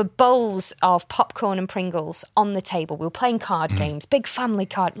 there were bowls of popcorn and Pringles on the table. We were playing card games, big family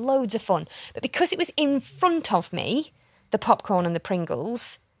card, loads of fun. But because it was in front of me, the popcorn and the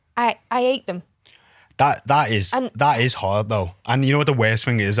Pringles, I ate them. That is hard though. And you know what the worst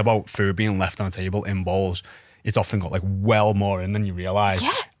thing is about food being left on a table in bowls? It's often got like well more in than you realise.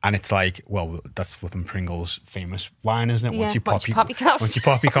 Yeah. And it's like, well, that's flipping Pringles' famous line, isn't it? Yeah, Once you pop, you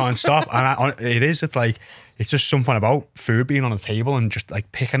can't stop. And it's like, it's just something about food being on a table and just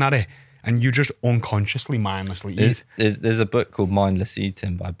like picking at it. And you just unconsciously, mindlessly eat. There's a book called Mindless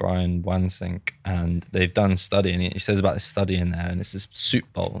Eating by Brian Wansink, and they've done a study, and he says about this study in there, and it's this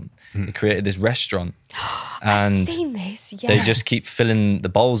soup bowl. They created this restaurant, and I've seen this. Yeah. they just keep filling the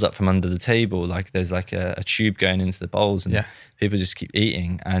bowls up from under the table. Like there's like a tube going into the bowls, and people just keep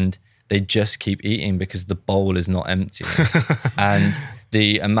eating, and they just keep eating because the bowl is not empty. And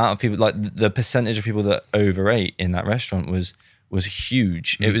the amount of people, like the percentage of people that overate in that restaurant was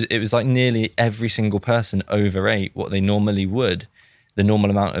huge. It was like nearly every single person overate what they normally would, the normal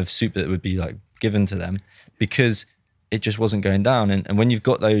amount of soup that would be like given to them, because it just wasn't going down. And when you've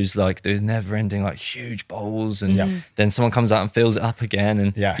got those never ending like huge bowls, and then someone comes out and fills it up again,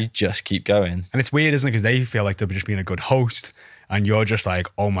 and you just keep going. And it's weird, isn't it? Because they feel like they're just being a good host, and you're just like,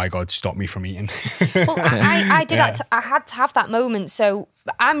 oh my God, stop me from eating. Well, I did. I had to have that moment. So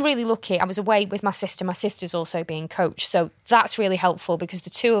I'm really lucky. I was away with my sister. My sister's also being coached. So that's really helpful because the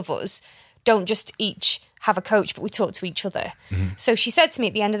two of us don't just each have a coach, but we talk to each other. So she said to me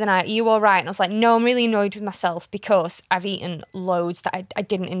at the end of the night, "Are you all right?" And I was like, "No, I'm really annoyed with myself because I've eaten loads that I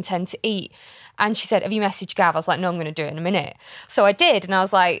didn't intend to eat." And she said, "Have you messaged Gav?" I was like, "No, I'm going to do it in a minute." So I did. And I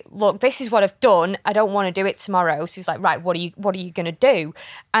was like, "Look, this is what I've done. I don't want to do it tomorrow." So he was like, "Right, what are you going to do?"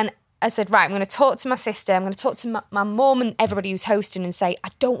 And I said, "Right, I'm going to talk to my sister. I'm going to talk to my mum and everybody who's hosting and say, I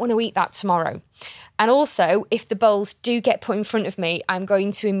don't want to eat that tomorrow. And also, if the bowls do get put in front of me, I'm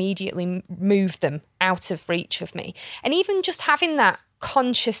going to immediately move them out of reach of me. And even just having that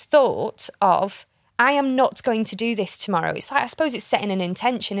conscious thought of, I am not going to do this tomorrow. It's like, I suppose it's setting an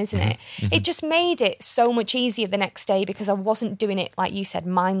intention, isn't it? It just made it so much easier the next day because I wasn't doing it, like you said,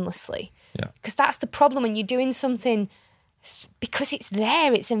 mindlessly. Yeah. Because that's the problem when you're doing something because it's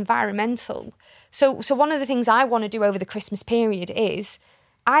there, it's environmental. So one of the things I want to do over the Christmas period is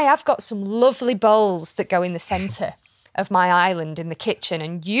I have got some lovely bowls that go in the centre of my island in the kitchen,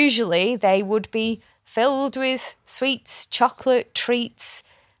 and usually they would be filled with sweets, chocolate, treats.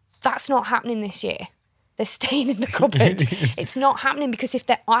 That's not happening this year. They're staying in the cupboard. It's not happening because if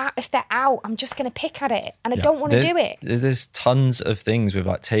they're out, I'm just going to pick at it, and I don't want to do it. There's tons of things with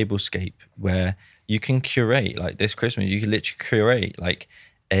like Tablescape where you can curate, like this Christmas, you can literally curate like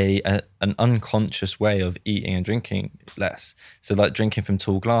an unconscious way of eating and drinking less. So like drinking from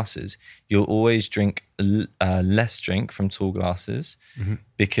tall glasses, you'll always drink less drink from tall glasses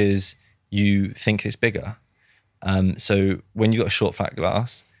because you think it's bigger. So when you've got a short fat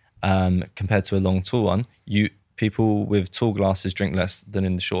glass compared to a long tall one, people with tall glasses drink less than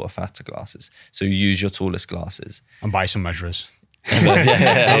in the shorter fatter glasses. So you use your tallest glasses. And buy some measurers.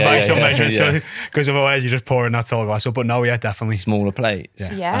 Measures. So because otherwise you're just pouring that tall glass up. But no, yeah, definitely Smaller plates.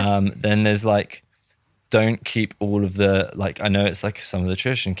 Yeah. Then there's like, don't keep all of the, like, I know it's like some of the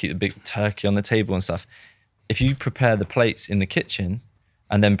tradition, keep the big turkey on the table and stuff. If you prepare the plates in the kitchen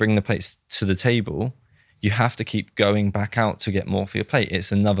and then bring the plates to the table, you have to keep going back out to get more for your plate.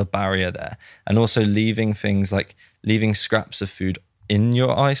 It's another barrier there. And also leaving scraps of food in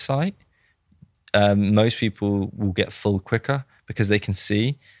your eyesight. Most people will get full quicker because they can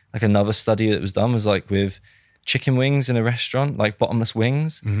see. Like another study that was done was like with chicken wings in a restaurant, like bottomless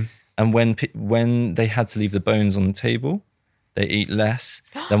wings. And when they had to leave the bones on the table, they eat less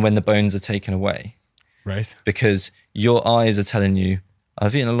than when the bones are taken away. right. Because your eyes are telling you,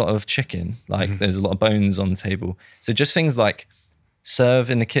 I've eaten a lot of chicken, like there's a lot of bones on the table. So just things like serve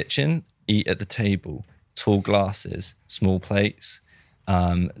in the kitchen, eat at the table, tall glasses, small plates,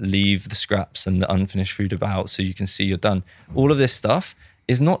 leave the scraps and the unfinished food about so you can see you're done. All of this stuff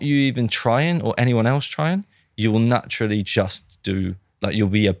is not you even trying or anyone else trying. You will naturally just do, like you'll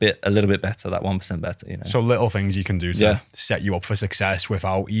be a little bit better, that 1% better, you know. So little things you can do to set you up for success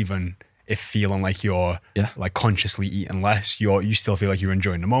without even if feeling like you're like consciously eating less. You still feel like you're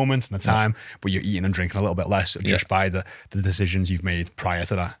enjoying the moment and the time, but you're eating and drinking a little bit less just by the decisions you've made prior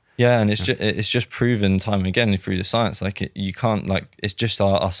to that. Yeah, and it's just proven time and again through the science. Like you can't, like, it's just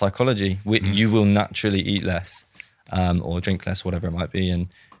our psychology. You will naturally eat less or drink less, whatever it might be,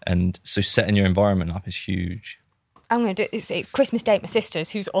 and so setting your environment up is huge. I'm going to do it's Christmas Day at my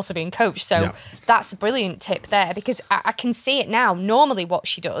sister's, who's also being coached. So that's a brilliant tip there because I can see it now. Normally what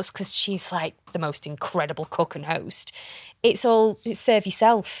she does, because she's like the most incredible cook and host, it's serve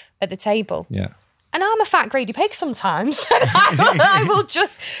yourself at the table. Yeah. And I'm a fat greedy pig sometimes. I will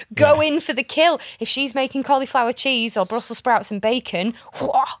just go in for the kill. If she's making cauliflower cheese or Brussels sprouts and bacon,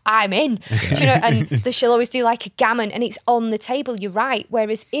 I'm in. Do you know? And she'll always do like a gammon and it's on the table, you're right.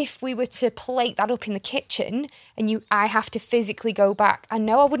 Whereas if we were to plate that up in the kitchen and I have to physically go back, I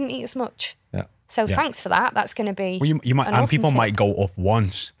know I wouldn't eat as much. Yeah. So thanks for that. That's going to be you might, an and awesome people tip. might go up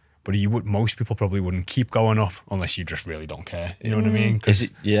once, but most people probably wouldn't keep going up unless you just really don't care. You know what I mean? It's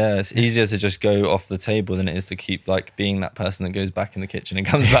easier to just go off the table than it is to keep like being that person that goes back in the kitchen and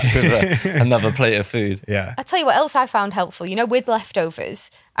comes back with another plate of food. Yeah. I'll tell you what else I found helpful. You know, with leftovers,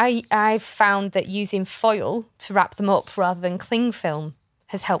 I've found that using foil to wrap them up rather than cling film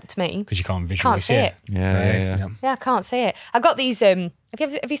has helped me. Because you can't visually see it. Yeah. Yeah, I can't see it. I got these. Have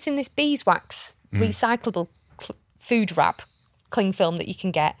you seen this beeswax recyclable food wrap cling film that you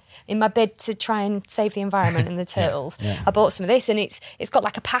can get? In my bid to try and save the environment and the turtles, I bought some of this, and it's got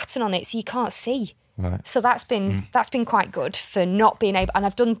like a pattern on it, so you can't see. Right. So that's been quite good for not being able. And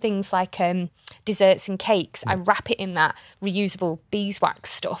I've done things like desserts and cakes. I wrap it in that reusable beeswax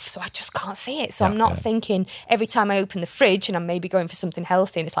stuff, so I just can't see it. So I'm not thinking every time I open the fridge and I'm maybe going for something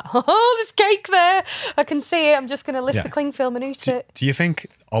healthy, and it's like, oh, there's cake there. I can see it. I'm just going to lift the cling film and eat it. Do you think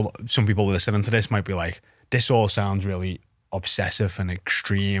some people listening to this might be like, this all sounds really obsessive and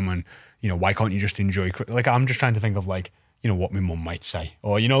extreme, and why can't you just enjoy? Like, I'm just trying to think of like, what my mum might say,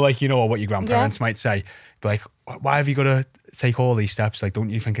 or or what your grandparents might say. But like, why have you got to take all these steps? Like, don't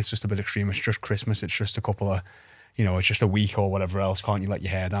you think it's just a bit extreme? It's just Christmas. It's just a couple of, it's just a week or whatever else. Can't you let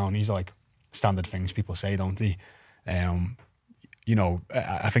your hair down? These are like standard things people say, don't they?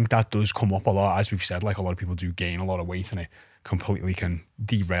 I think that does come up a lot, as we've said. Like, a lot of people do gain a lot of weight, and it completely can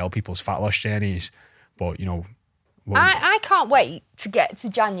derail people's fat loss journeys. But I can't wait to get to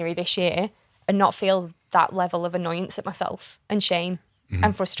January this year and not feel that level of annoyance at myself and shame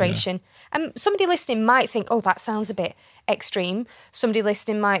and frustration. And somebody listening might think, oh, that sounds a bit extreme. Somebody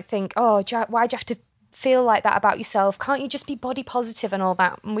listening might think, oh, why do you have to feel like that about yourself? Can't you just be body positive and all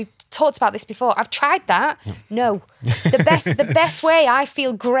that? And we've talked about this before. I've tried that. No. The best way I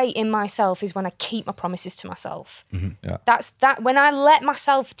feel great in myself is when I keep my promises to myself. That's that. When I let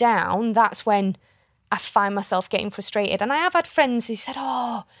myself down, that's when I find myself getting frustrated. And I have had friends who said,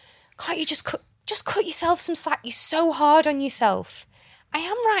 oh, can't you just cut yourself some slack? You're so hard on yourself. I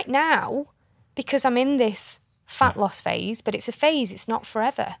am right now because I'm in this fat loss phase, but it's a phase. It's not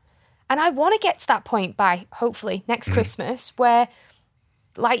forever. And I want to get to that point by, hopefully, next Christmas, where,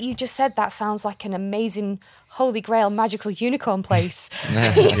 like you just said, that sounds like an amazing, holy grail, magical unicorn place,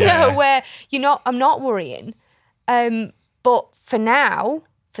 where I'm not worrying. But for now,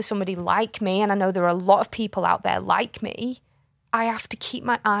 for somebody like me, and I know there are a lot of people out there like me, I have to keep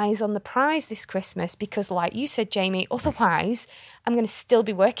my eyes on the prize this Christmas because, like you said, Jamie, otherwise I'm going to still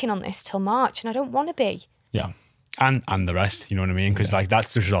be working on this till March, and I don't want to be. Yeah. And the rest, you know what I mean? Because like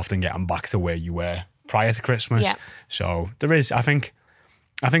that's just often getting back to where you were prior to Christmas. Yeah. So there is, I think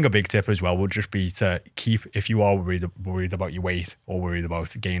a big tip as well would just be to keep, if you are worried about your weight or worried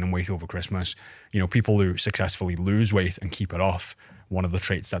about gaining weight over Christmas, people who successfully lose weight and keep it off, one of the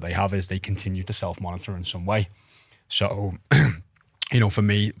traits that they have is they continue to self-monitor in some way. So, for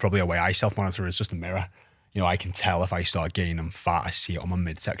me, probably a way I self-monitor is just a mirror. I can tell if I start gaining fat, I see it on my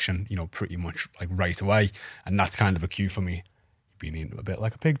midsection, pretty much like right away. And that's kind of a cue for me. You've been eating a bit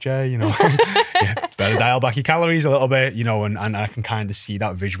like a pig, Jay, better dial back your calories a little bit, and I can kind of see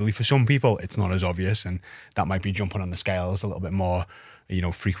that visually. For some people, it's not as obvious, and that might be jumping on the scales a little bit more,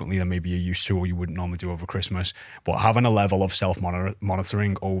 frequently than maybe you're used to or you wouldn't normally do over Christmas. But having a level of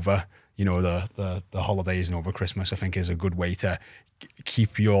self-monitoring over, the holidays and over Christmas, I think is a good way to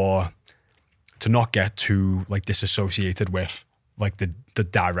keep to not get too like disassociated with like the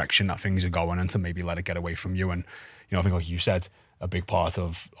direction that things are going, and to maybe let it get away from you. And I think like you said, a big part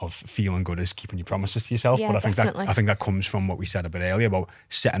of feeling good is keeping your promises to yourself. Yeah, but I think that comes from what we said a bit earlier about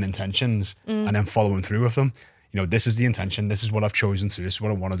setting intentions and then following through with them. This is the intention, this is what I've chosen to do, this is what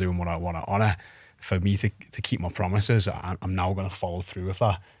I want to do and what I want to honor. For me to keep my promises, I'm now going to follow through with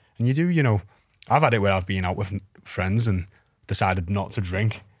that. And you do, I've had it where I've been out with friends and decided not to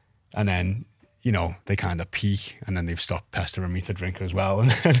drink, and then they kind of peak, and then they've stopped pestering me to drink as well.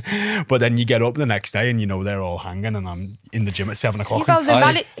 But then you get up the next day and they're all hanging, and I'm in the gym at 7 o'clock.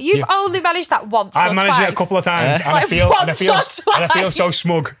 You've only managed that once. I've managed it a couple of times, and I feel so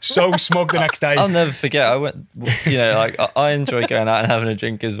smug the next day. I'll never forget. I went, I enjoy going out and having a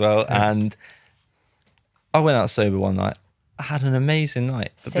drink as well, and I went out sober one night. I had an amazing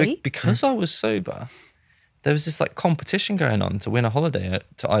night. But because I was sober, there was this like competition going on to win a holiday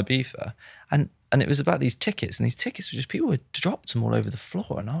to Ibiza, and it was about these tickets, and these tickets were just, people had dropped them all over the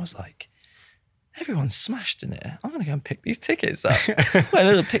floor, and I was like, everyone's smashed in it. I'm going to go and pick these tickets up. I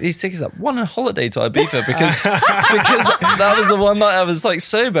went to pick these tickets up, won a holiday to Ibiza because that was the one night I was like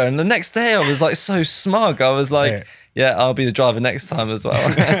sober, and the next day I was like so smug. I was like, yeah, I'll be the driver next time as well.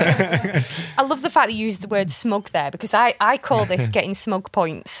 I love the fact that you used the word smug there, because I call this getting smug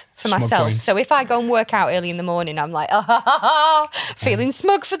points for Smug myself. points. So if I go and work out early in the morning, I'm like, feeling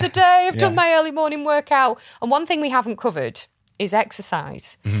smug for the day. I've done my early morning workout. And one thing we haven't covered is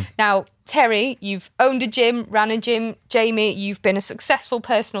exercise. Now, Terry, you've owned a gym, ran a gym. Jamie, you've been a successful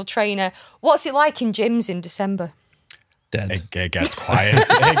personal trainer. What's it like in gyms in December? Dead. It gets quiet.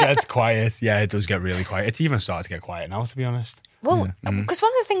 It gets quiet. Yeah, it does get really quiet. It's even started to get quiet now, to be honest. Well, because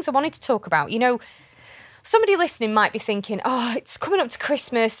one of the things I wanted to talk about, somebody listening might be thinking, oh, it's coming up to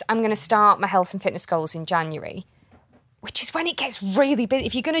Christmas, I'm going to start my health and fitness goals in January, which is when it gets really big.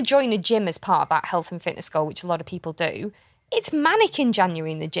 If you're going to join a gym as part of that health and fitness goal, which a lot of people do, it's manic in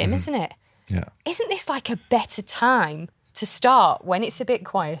January in the gym, isn't it? Yeah. Isn't this like a better time to start when it's a bit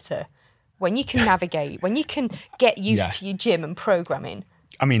quieter? When you can navigate, when you can get used to your gym and programming?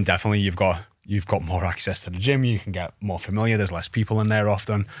 I mean, definitely you've got more access to the gym, you can get more familiar, there's less people in there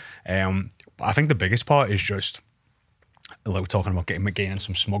often. But I think the biggest part is just, like we're talking about gaining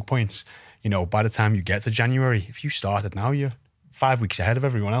some smug points. By the time you get to January, if you started now, you're 5 weeks ahead of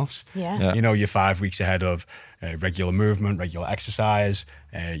everyone else. Yeah. You're 5 weeks ahead of regular movement, regular exercise,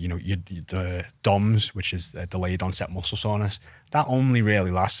 the DOMS, which is delayed onset muscle soreness, that only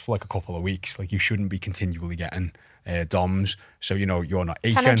really lasts for like a couple of weeks. Like you shouldn't be continually getting DOMS. So, you're not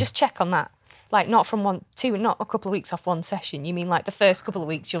aching. Can I just check on that? Like not from not a couple of weeks off one session. You mean like the first couple of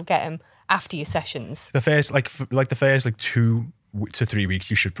weeks you'll get them after your sessions? The first, the first 2 to 3 weeks,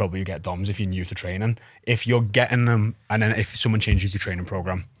 you should probably get DOMS if you're new to training. If you're getting them, and then if someone changes your training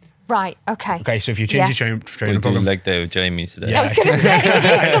program, Right. Okay. Okay, so if you change your We'll training do program, leg day with Jamie today. Yeah. I was going to say,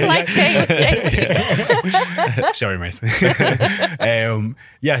 you've done like day with Jamie. sorry, mate.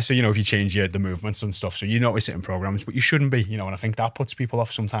 So if you change the movements and stuff, so you notice it in programs, but you shouldn't be, and I think that puts people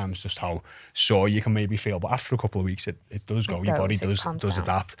off sometimes, just how sore you can maybe feel. But after a couple of weeks, it does go. Your body does calms down.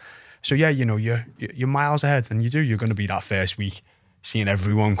 adapt. So you're miles ahead, and you're going to be that first week, seeing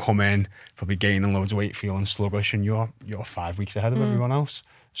everyone come in, probably gaining loads of weight, feeling sluggish, and you're 5 weeks ahead of everyone else.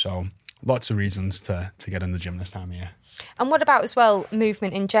 So lots of reasons to get in the gym this time of year. And what about as well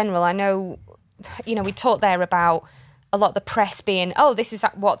movement in general? I know, we talked there about a lot of the press being, this is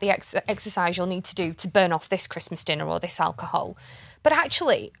what the exercise you'll need to do to burn off this Christmas dinner or this alcohol. But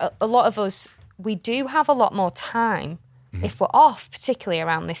actually, a lot of us, we do have a lot more time if we're off, particularly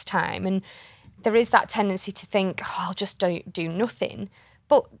around this time. And there is that tendency to think, I'll just do nothing.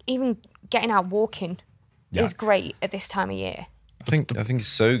 But even getting out walking is great at this time of year. I think it's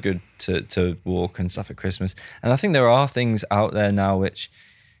so good to walk and stuff at Christmas. And I think there are things out there now which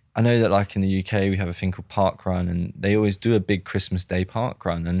I know that, like in the UK, we have a thing called Park Run, and they always do a big Christmas Day Park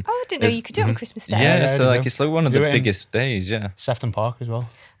Run. And I didn't know you could do it on Christmas Day. Yeah, so do. it's like one of the biggest days, yeah. Sefton Park as well.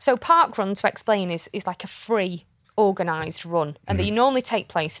 So Park Run, to explain, is like a free organised run, and they normally take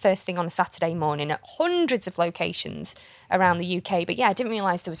place first thing on a Saturday morning at hundreds of locations around the UK. But I didn't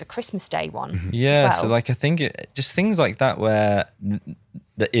realise there was a Christmas Day one. Yeah, as well. so I think just things like that where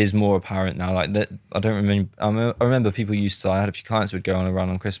that is more apparent now. Like that, I remember people used to. I had a few clients who would go on a run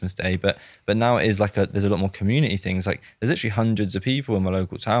on Christmas Day, but now it is there's a lot more community things. Like there's literally hundreds of people in my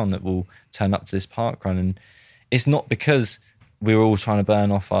local town that will turn up to this park run, and it's not because we're all trying to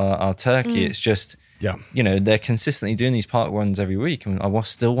burn off our turkey. It's just. Yeah, they're consistently doing these park runs every week, and I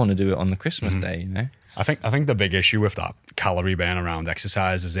still want to do it on the Christmas Day. I think the big issue with that calorie burn around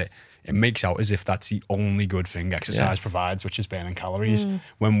exercise is it makes out as if that's the only good thing exercise provides, which is burning calories.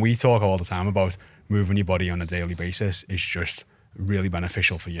 When we talk all the time about moving your body on a daily basis, it's just really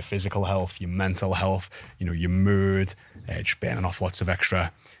beneficial for your physical health, your mental health, your mood, just burning off lots of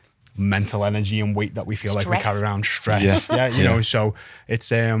extra mental energy and weight that we feel like we carry around, stress. So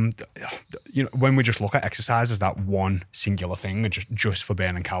it's when we just look at exercise as that one singular thing just for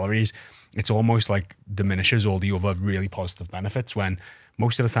burning calories, it's almost like diminishes all the other really positive benefits, when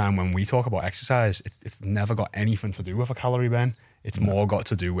most of the time when we talk about exercise, it's never got anything to do with a calorie burn. It's more got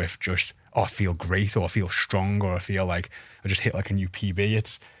to do with just I feel great, or I feel strong, or I feel like I just hit like a new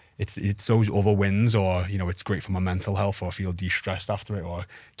PB. It's those other wins, or it's great for my mental health, or I feel de-stressed after it, or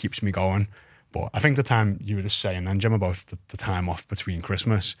keeps me going. But I think the time you were just saying then, Jim, about the time off between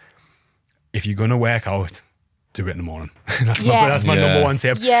Christmas, if you're gonna work out, do it in the morning. That's my number one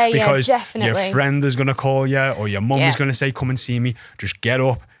tip. Because definitely. Your friend is gonna call you, or your mum is gonna say, "Come and see me." Just get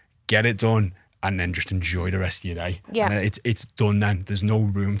up, get it done, and then just enjoy the rest of your day. Yeah. And it's done then. There's no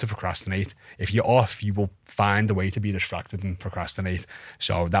room to procrastinate. If you're off, you will find a way to be distracted and procrastinate.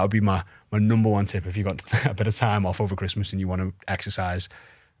 So that would be my number one tip. If you got a bit of time off over Christmas and you want to exercise,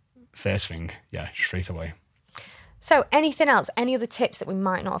 first thing, straight away. So anything else? Any other tips that we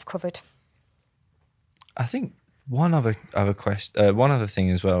might not have covered? I think one other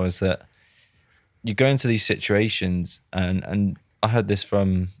thing as well is that you go into these situations, and I heard this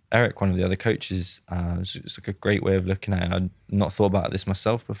from Eric, one of the other coaches. It's like a great way of looking at it. I'd not thought about this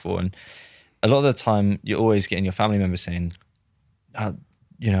myself before. And a lot of the time, you're always getting your family members saying, I'll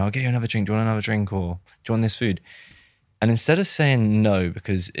get you another drink. Do you want another drink? Or do you want this food? And instead of saying no,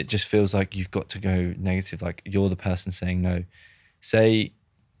 because it just feels like you've got to go negative, like you're the person saying no, say,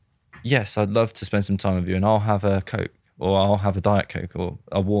 yes, I'd love to spend some time with you, and I'll have a Coke, or I'll have a Diet Coke, or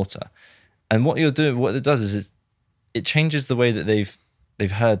a water. And what it does is it changes the way that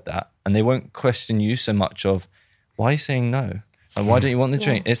they've heard that, and they won't question you so much of, why are you saying no? And why don't you want the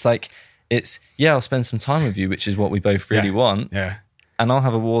drink? It's like, I'll spend some time with you, which is what we both really want. Yeah. And I'll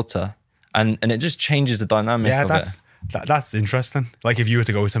have a water. And it just changes the dynamic of it. That's interesting. Like if you were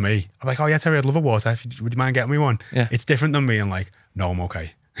to go to me, I'm like, oh yeah, Terry, I'd love a water. Would you mind getting me one? Yeah. It's different than being like, no, I'm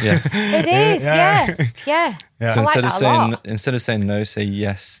okay. Yeah. It is, yeah. So I instead of saying no, say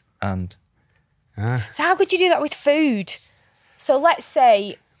yes and. So how could you do that with food? So let's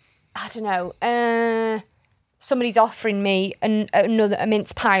say, I don't know, somebody's offering me a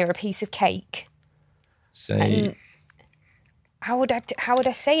mince pie or a piece of cake. Say, how would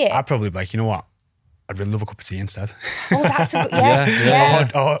I say it? I'd probably be like, you know what? I'd really love a cup of tea instead. Oh, that's a good,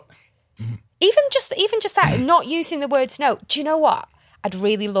 yeah. Even just that, not using the words no. Do you know what? I'd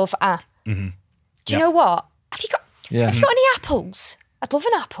really love a. Do you know what? Have you got any apples? I'd love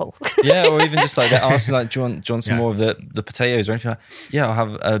an apple. Yeah, or even just like they're asking like, do you want some Yeah. more of the potatoes or anything like, yeah, I'll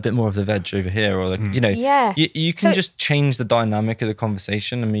have a bit more of the veg over here, or like, you know, Yeah. you can So- just change the dynamic of the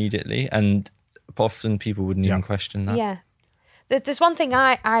conversation immediately, and often people wouldn't even question that. Yeah. There's one thing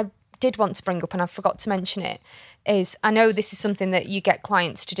I did want to bring up, and I forgot to mention it, is I know this is something that you get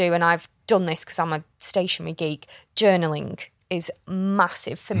clients to do, and I've done this because I'm a stationery geek. Journaling is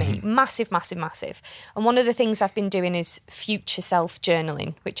massive for me. Massive, massive, massive. And one of the things I've been doing is future self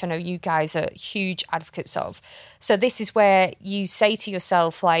journaling, which I know you guys are huge advocates of. So this is where you say to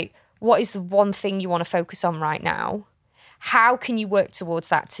yourself, like, what is the one thing you want to focus on right now? How can you work towards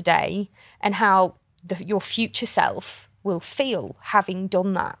that today? And how your future self will feel having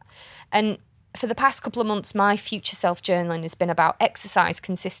done that. And for the past couple of months, my future self journaling has been about exercise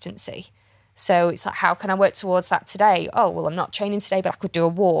consistency. So it's like, how can I work towards that today? Oh, well, I'm not training today, but I could do a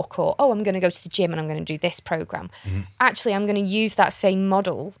walk. Or, oh, I'm going to go to the gym and I'm going to do this program. Actually, I'm going to use that same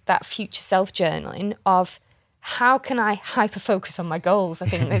model, that future self journaling of how can I hyper focus on my goals? I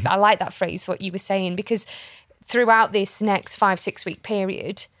think I like that phrase, what you were saying, because throughout this next 5-6 week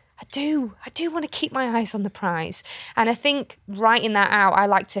period, I do want to keep my eyes on the prize. And I think writing that out,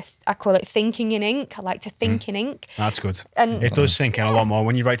 I call it thinking in ink. I like to think in ink. That's good. And- it does sink in a lot more.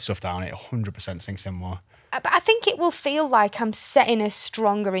 When you write stuff down, it 100% sinks in more. But I think it will feel like I'm setting a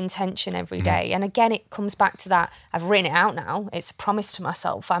stronger intention every day. And again, it comes back to that. I've written it out now. It's a promise to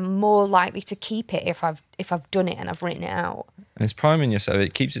myself. I'm more likely to keep it if I've done it and I've written it out. And it's priming yourself.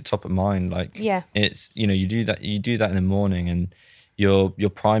 It keeps it top of mind. Like, Yeah. it's, you know, you do that in the morning, and you're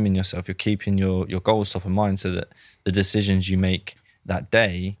priming yourself. You're keeping your goals top of mind, so that the decisions you make that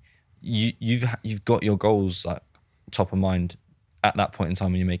day, you've got your goals like top of mind at that point in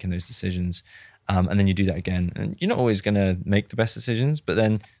time when you're making those decisions. And then you do that again, and you're not always going to make the best decisions, but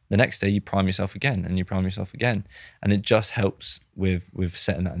then the next day you prime yourself again, and you prime yourself again, and it just helps with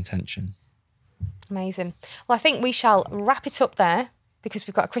setting that intention. Amazing. Well, I think we shall wrap it up there because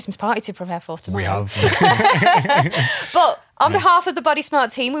we've got a Christmas party to prepare for tomorrow. We have. But on behalf of the Body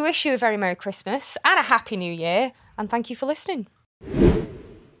Smart team, we wish you a very Merry Christmas and a Happy New Year. And thank you for listening.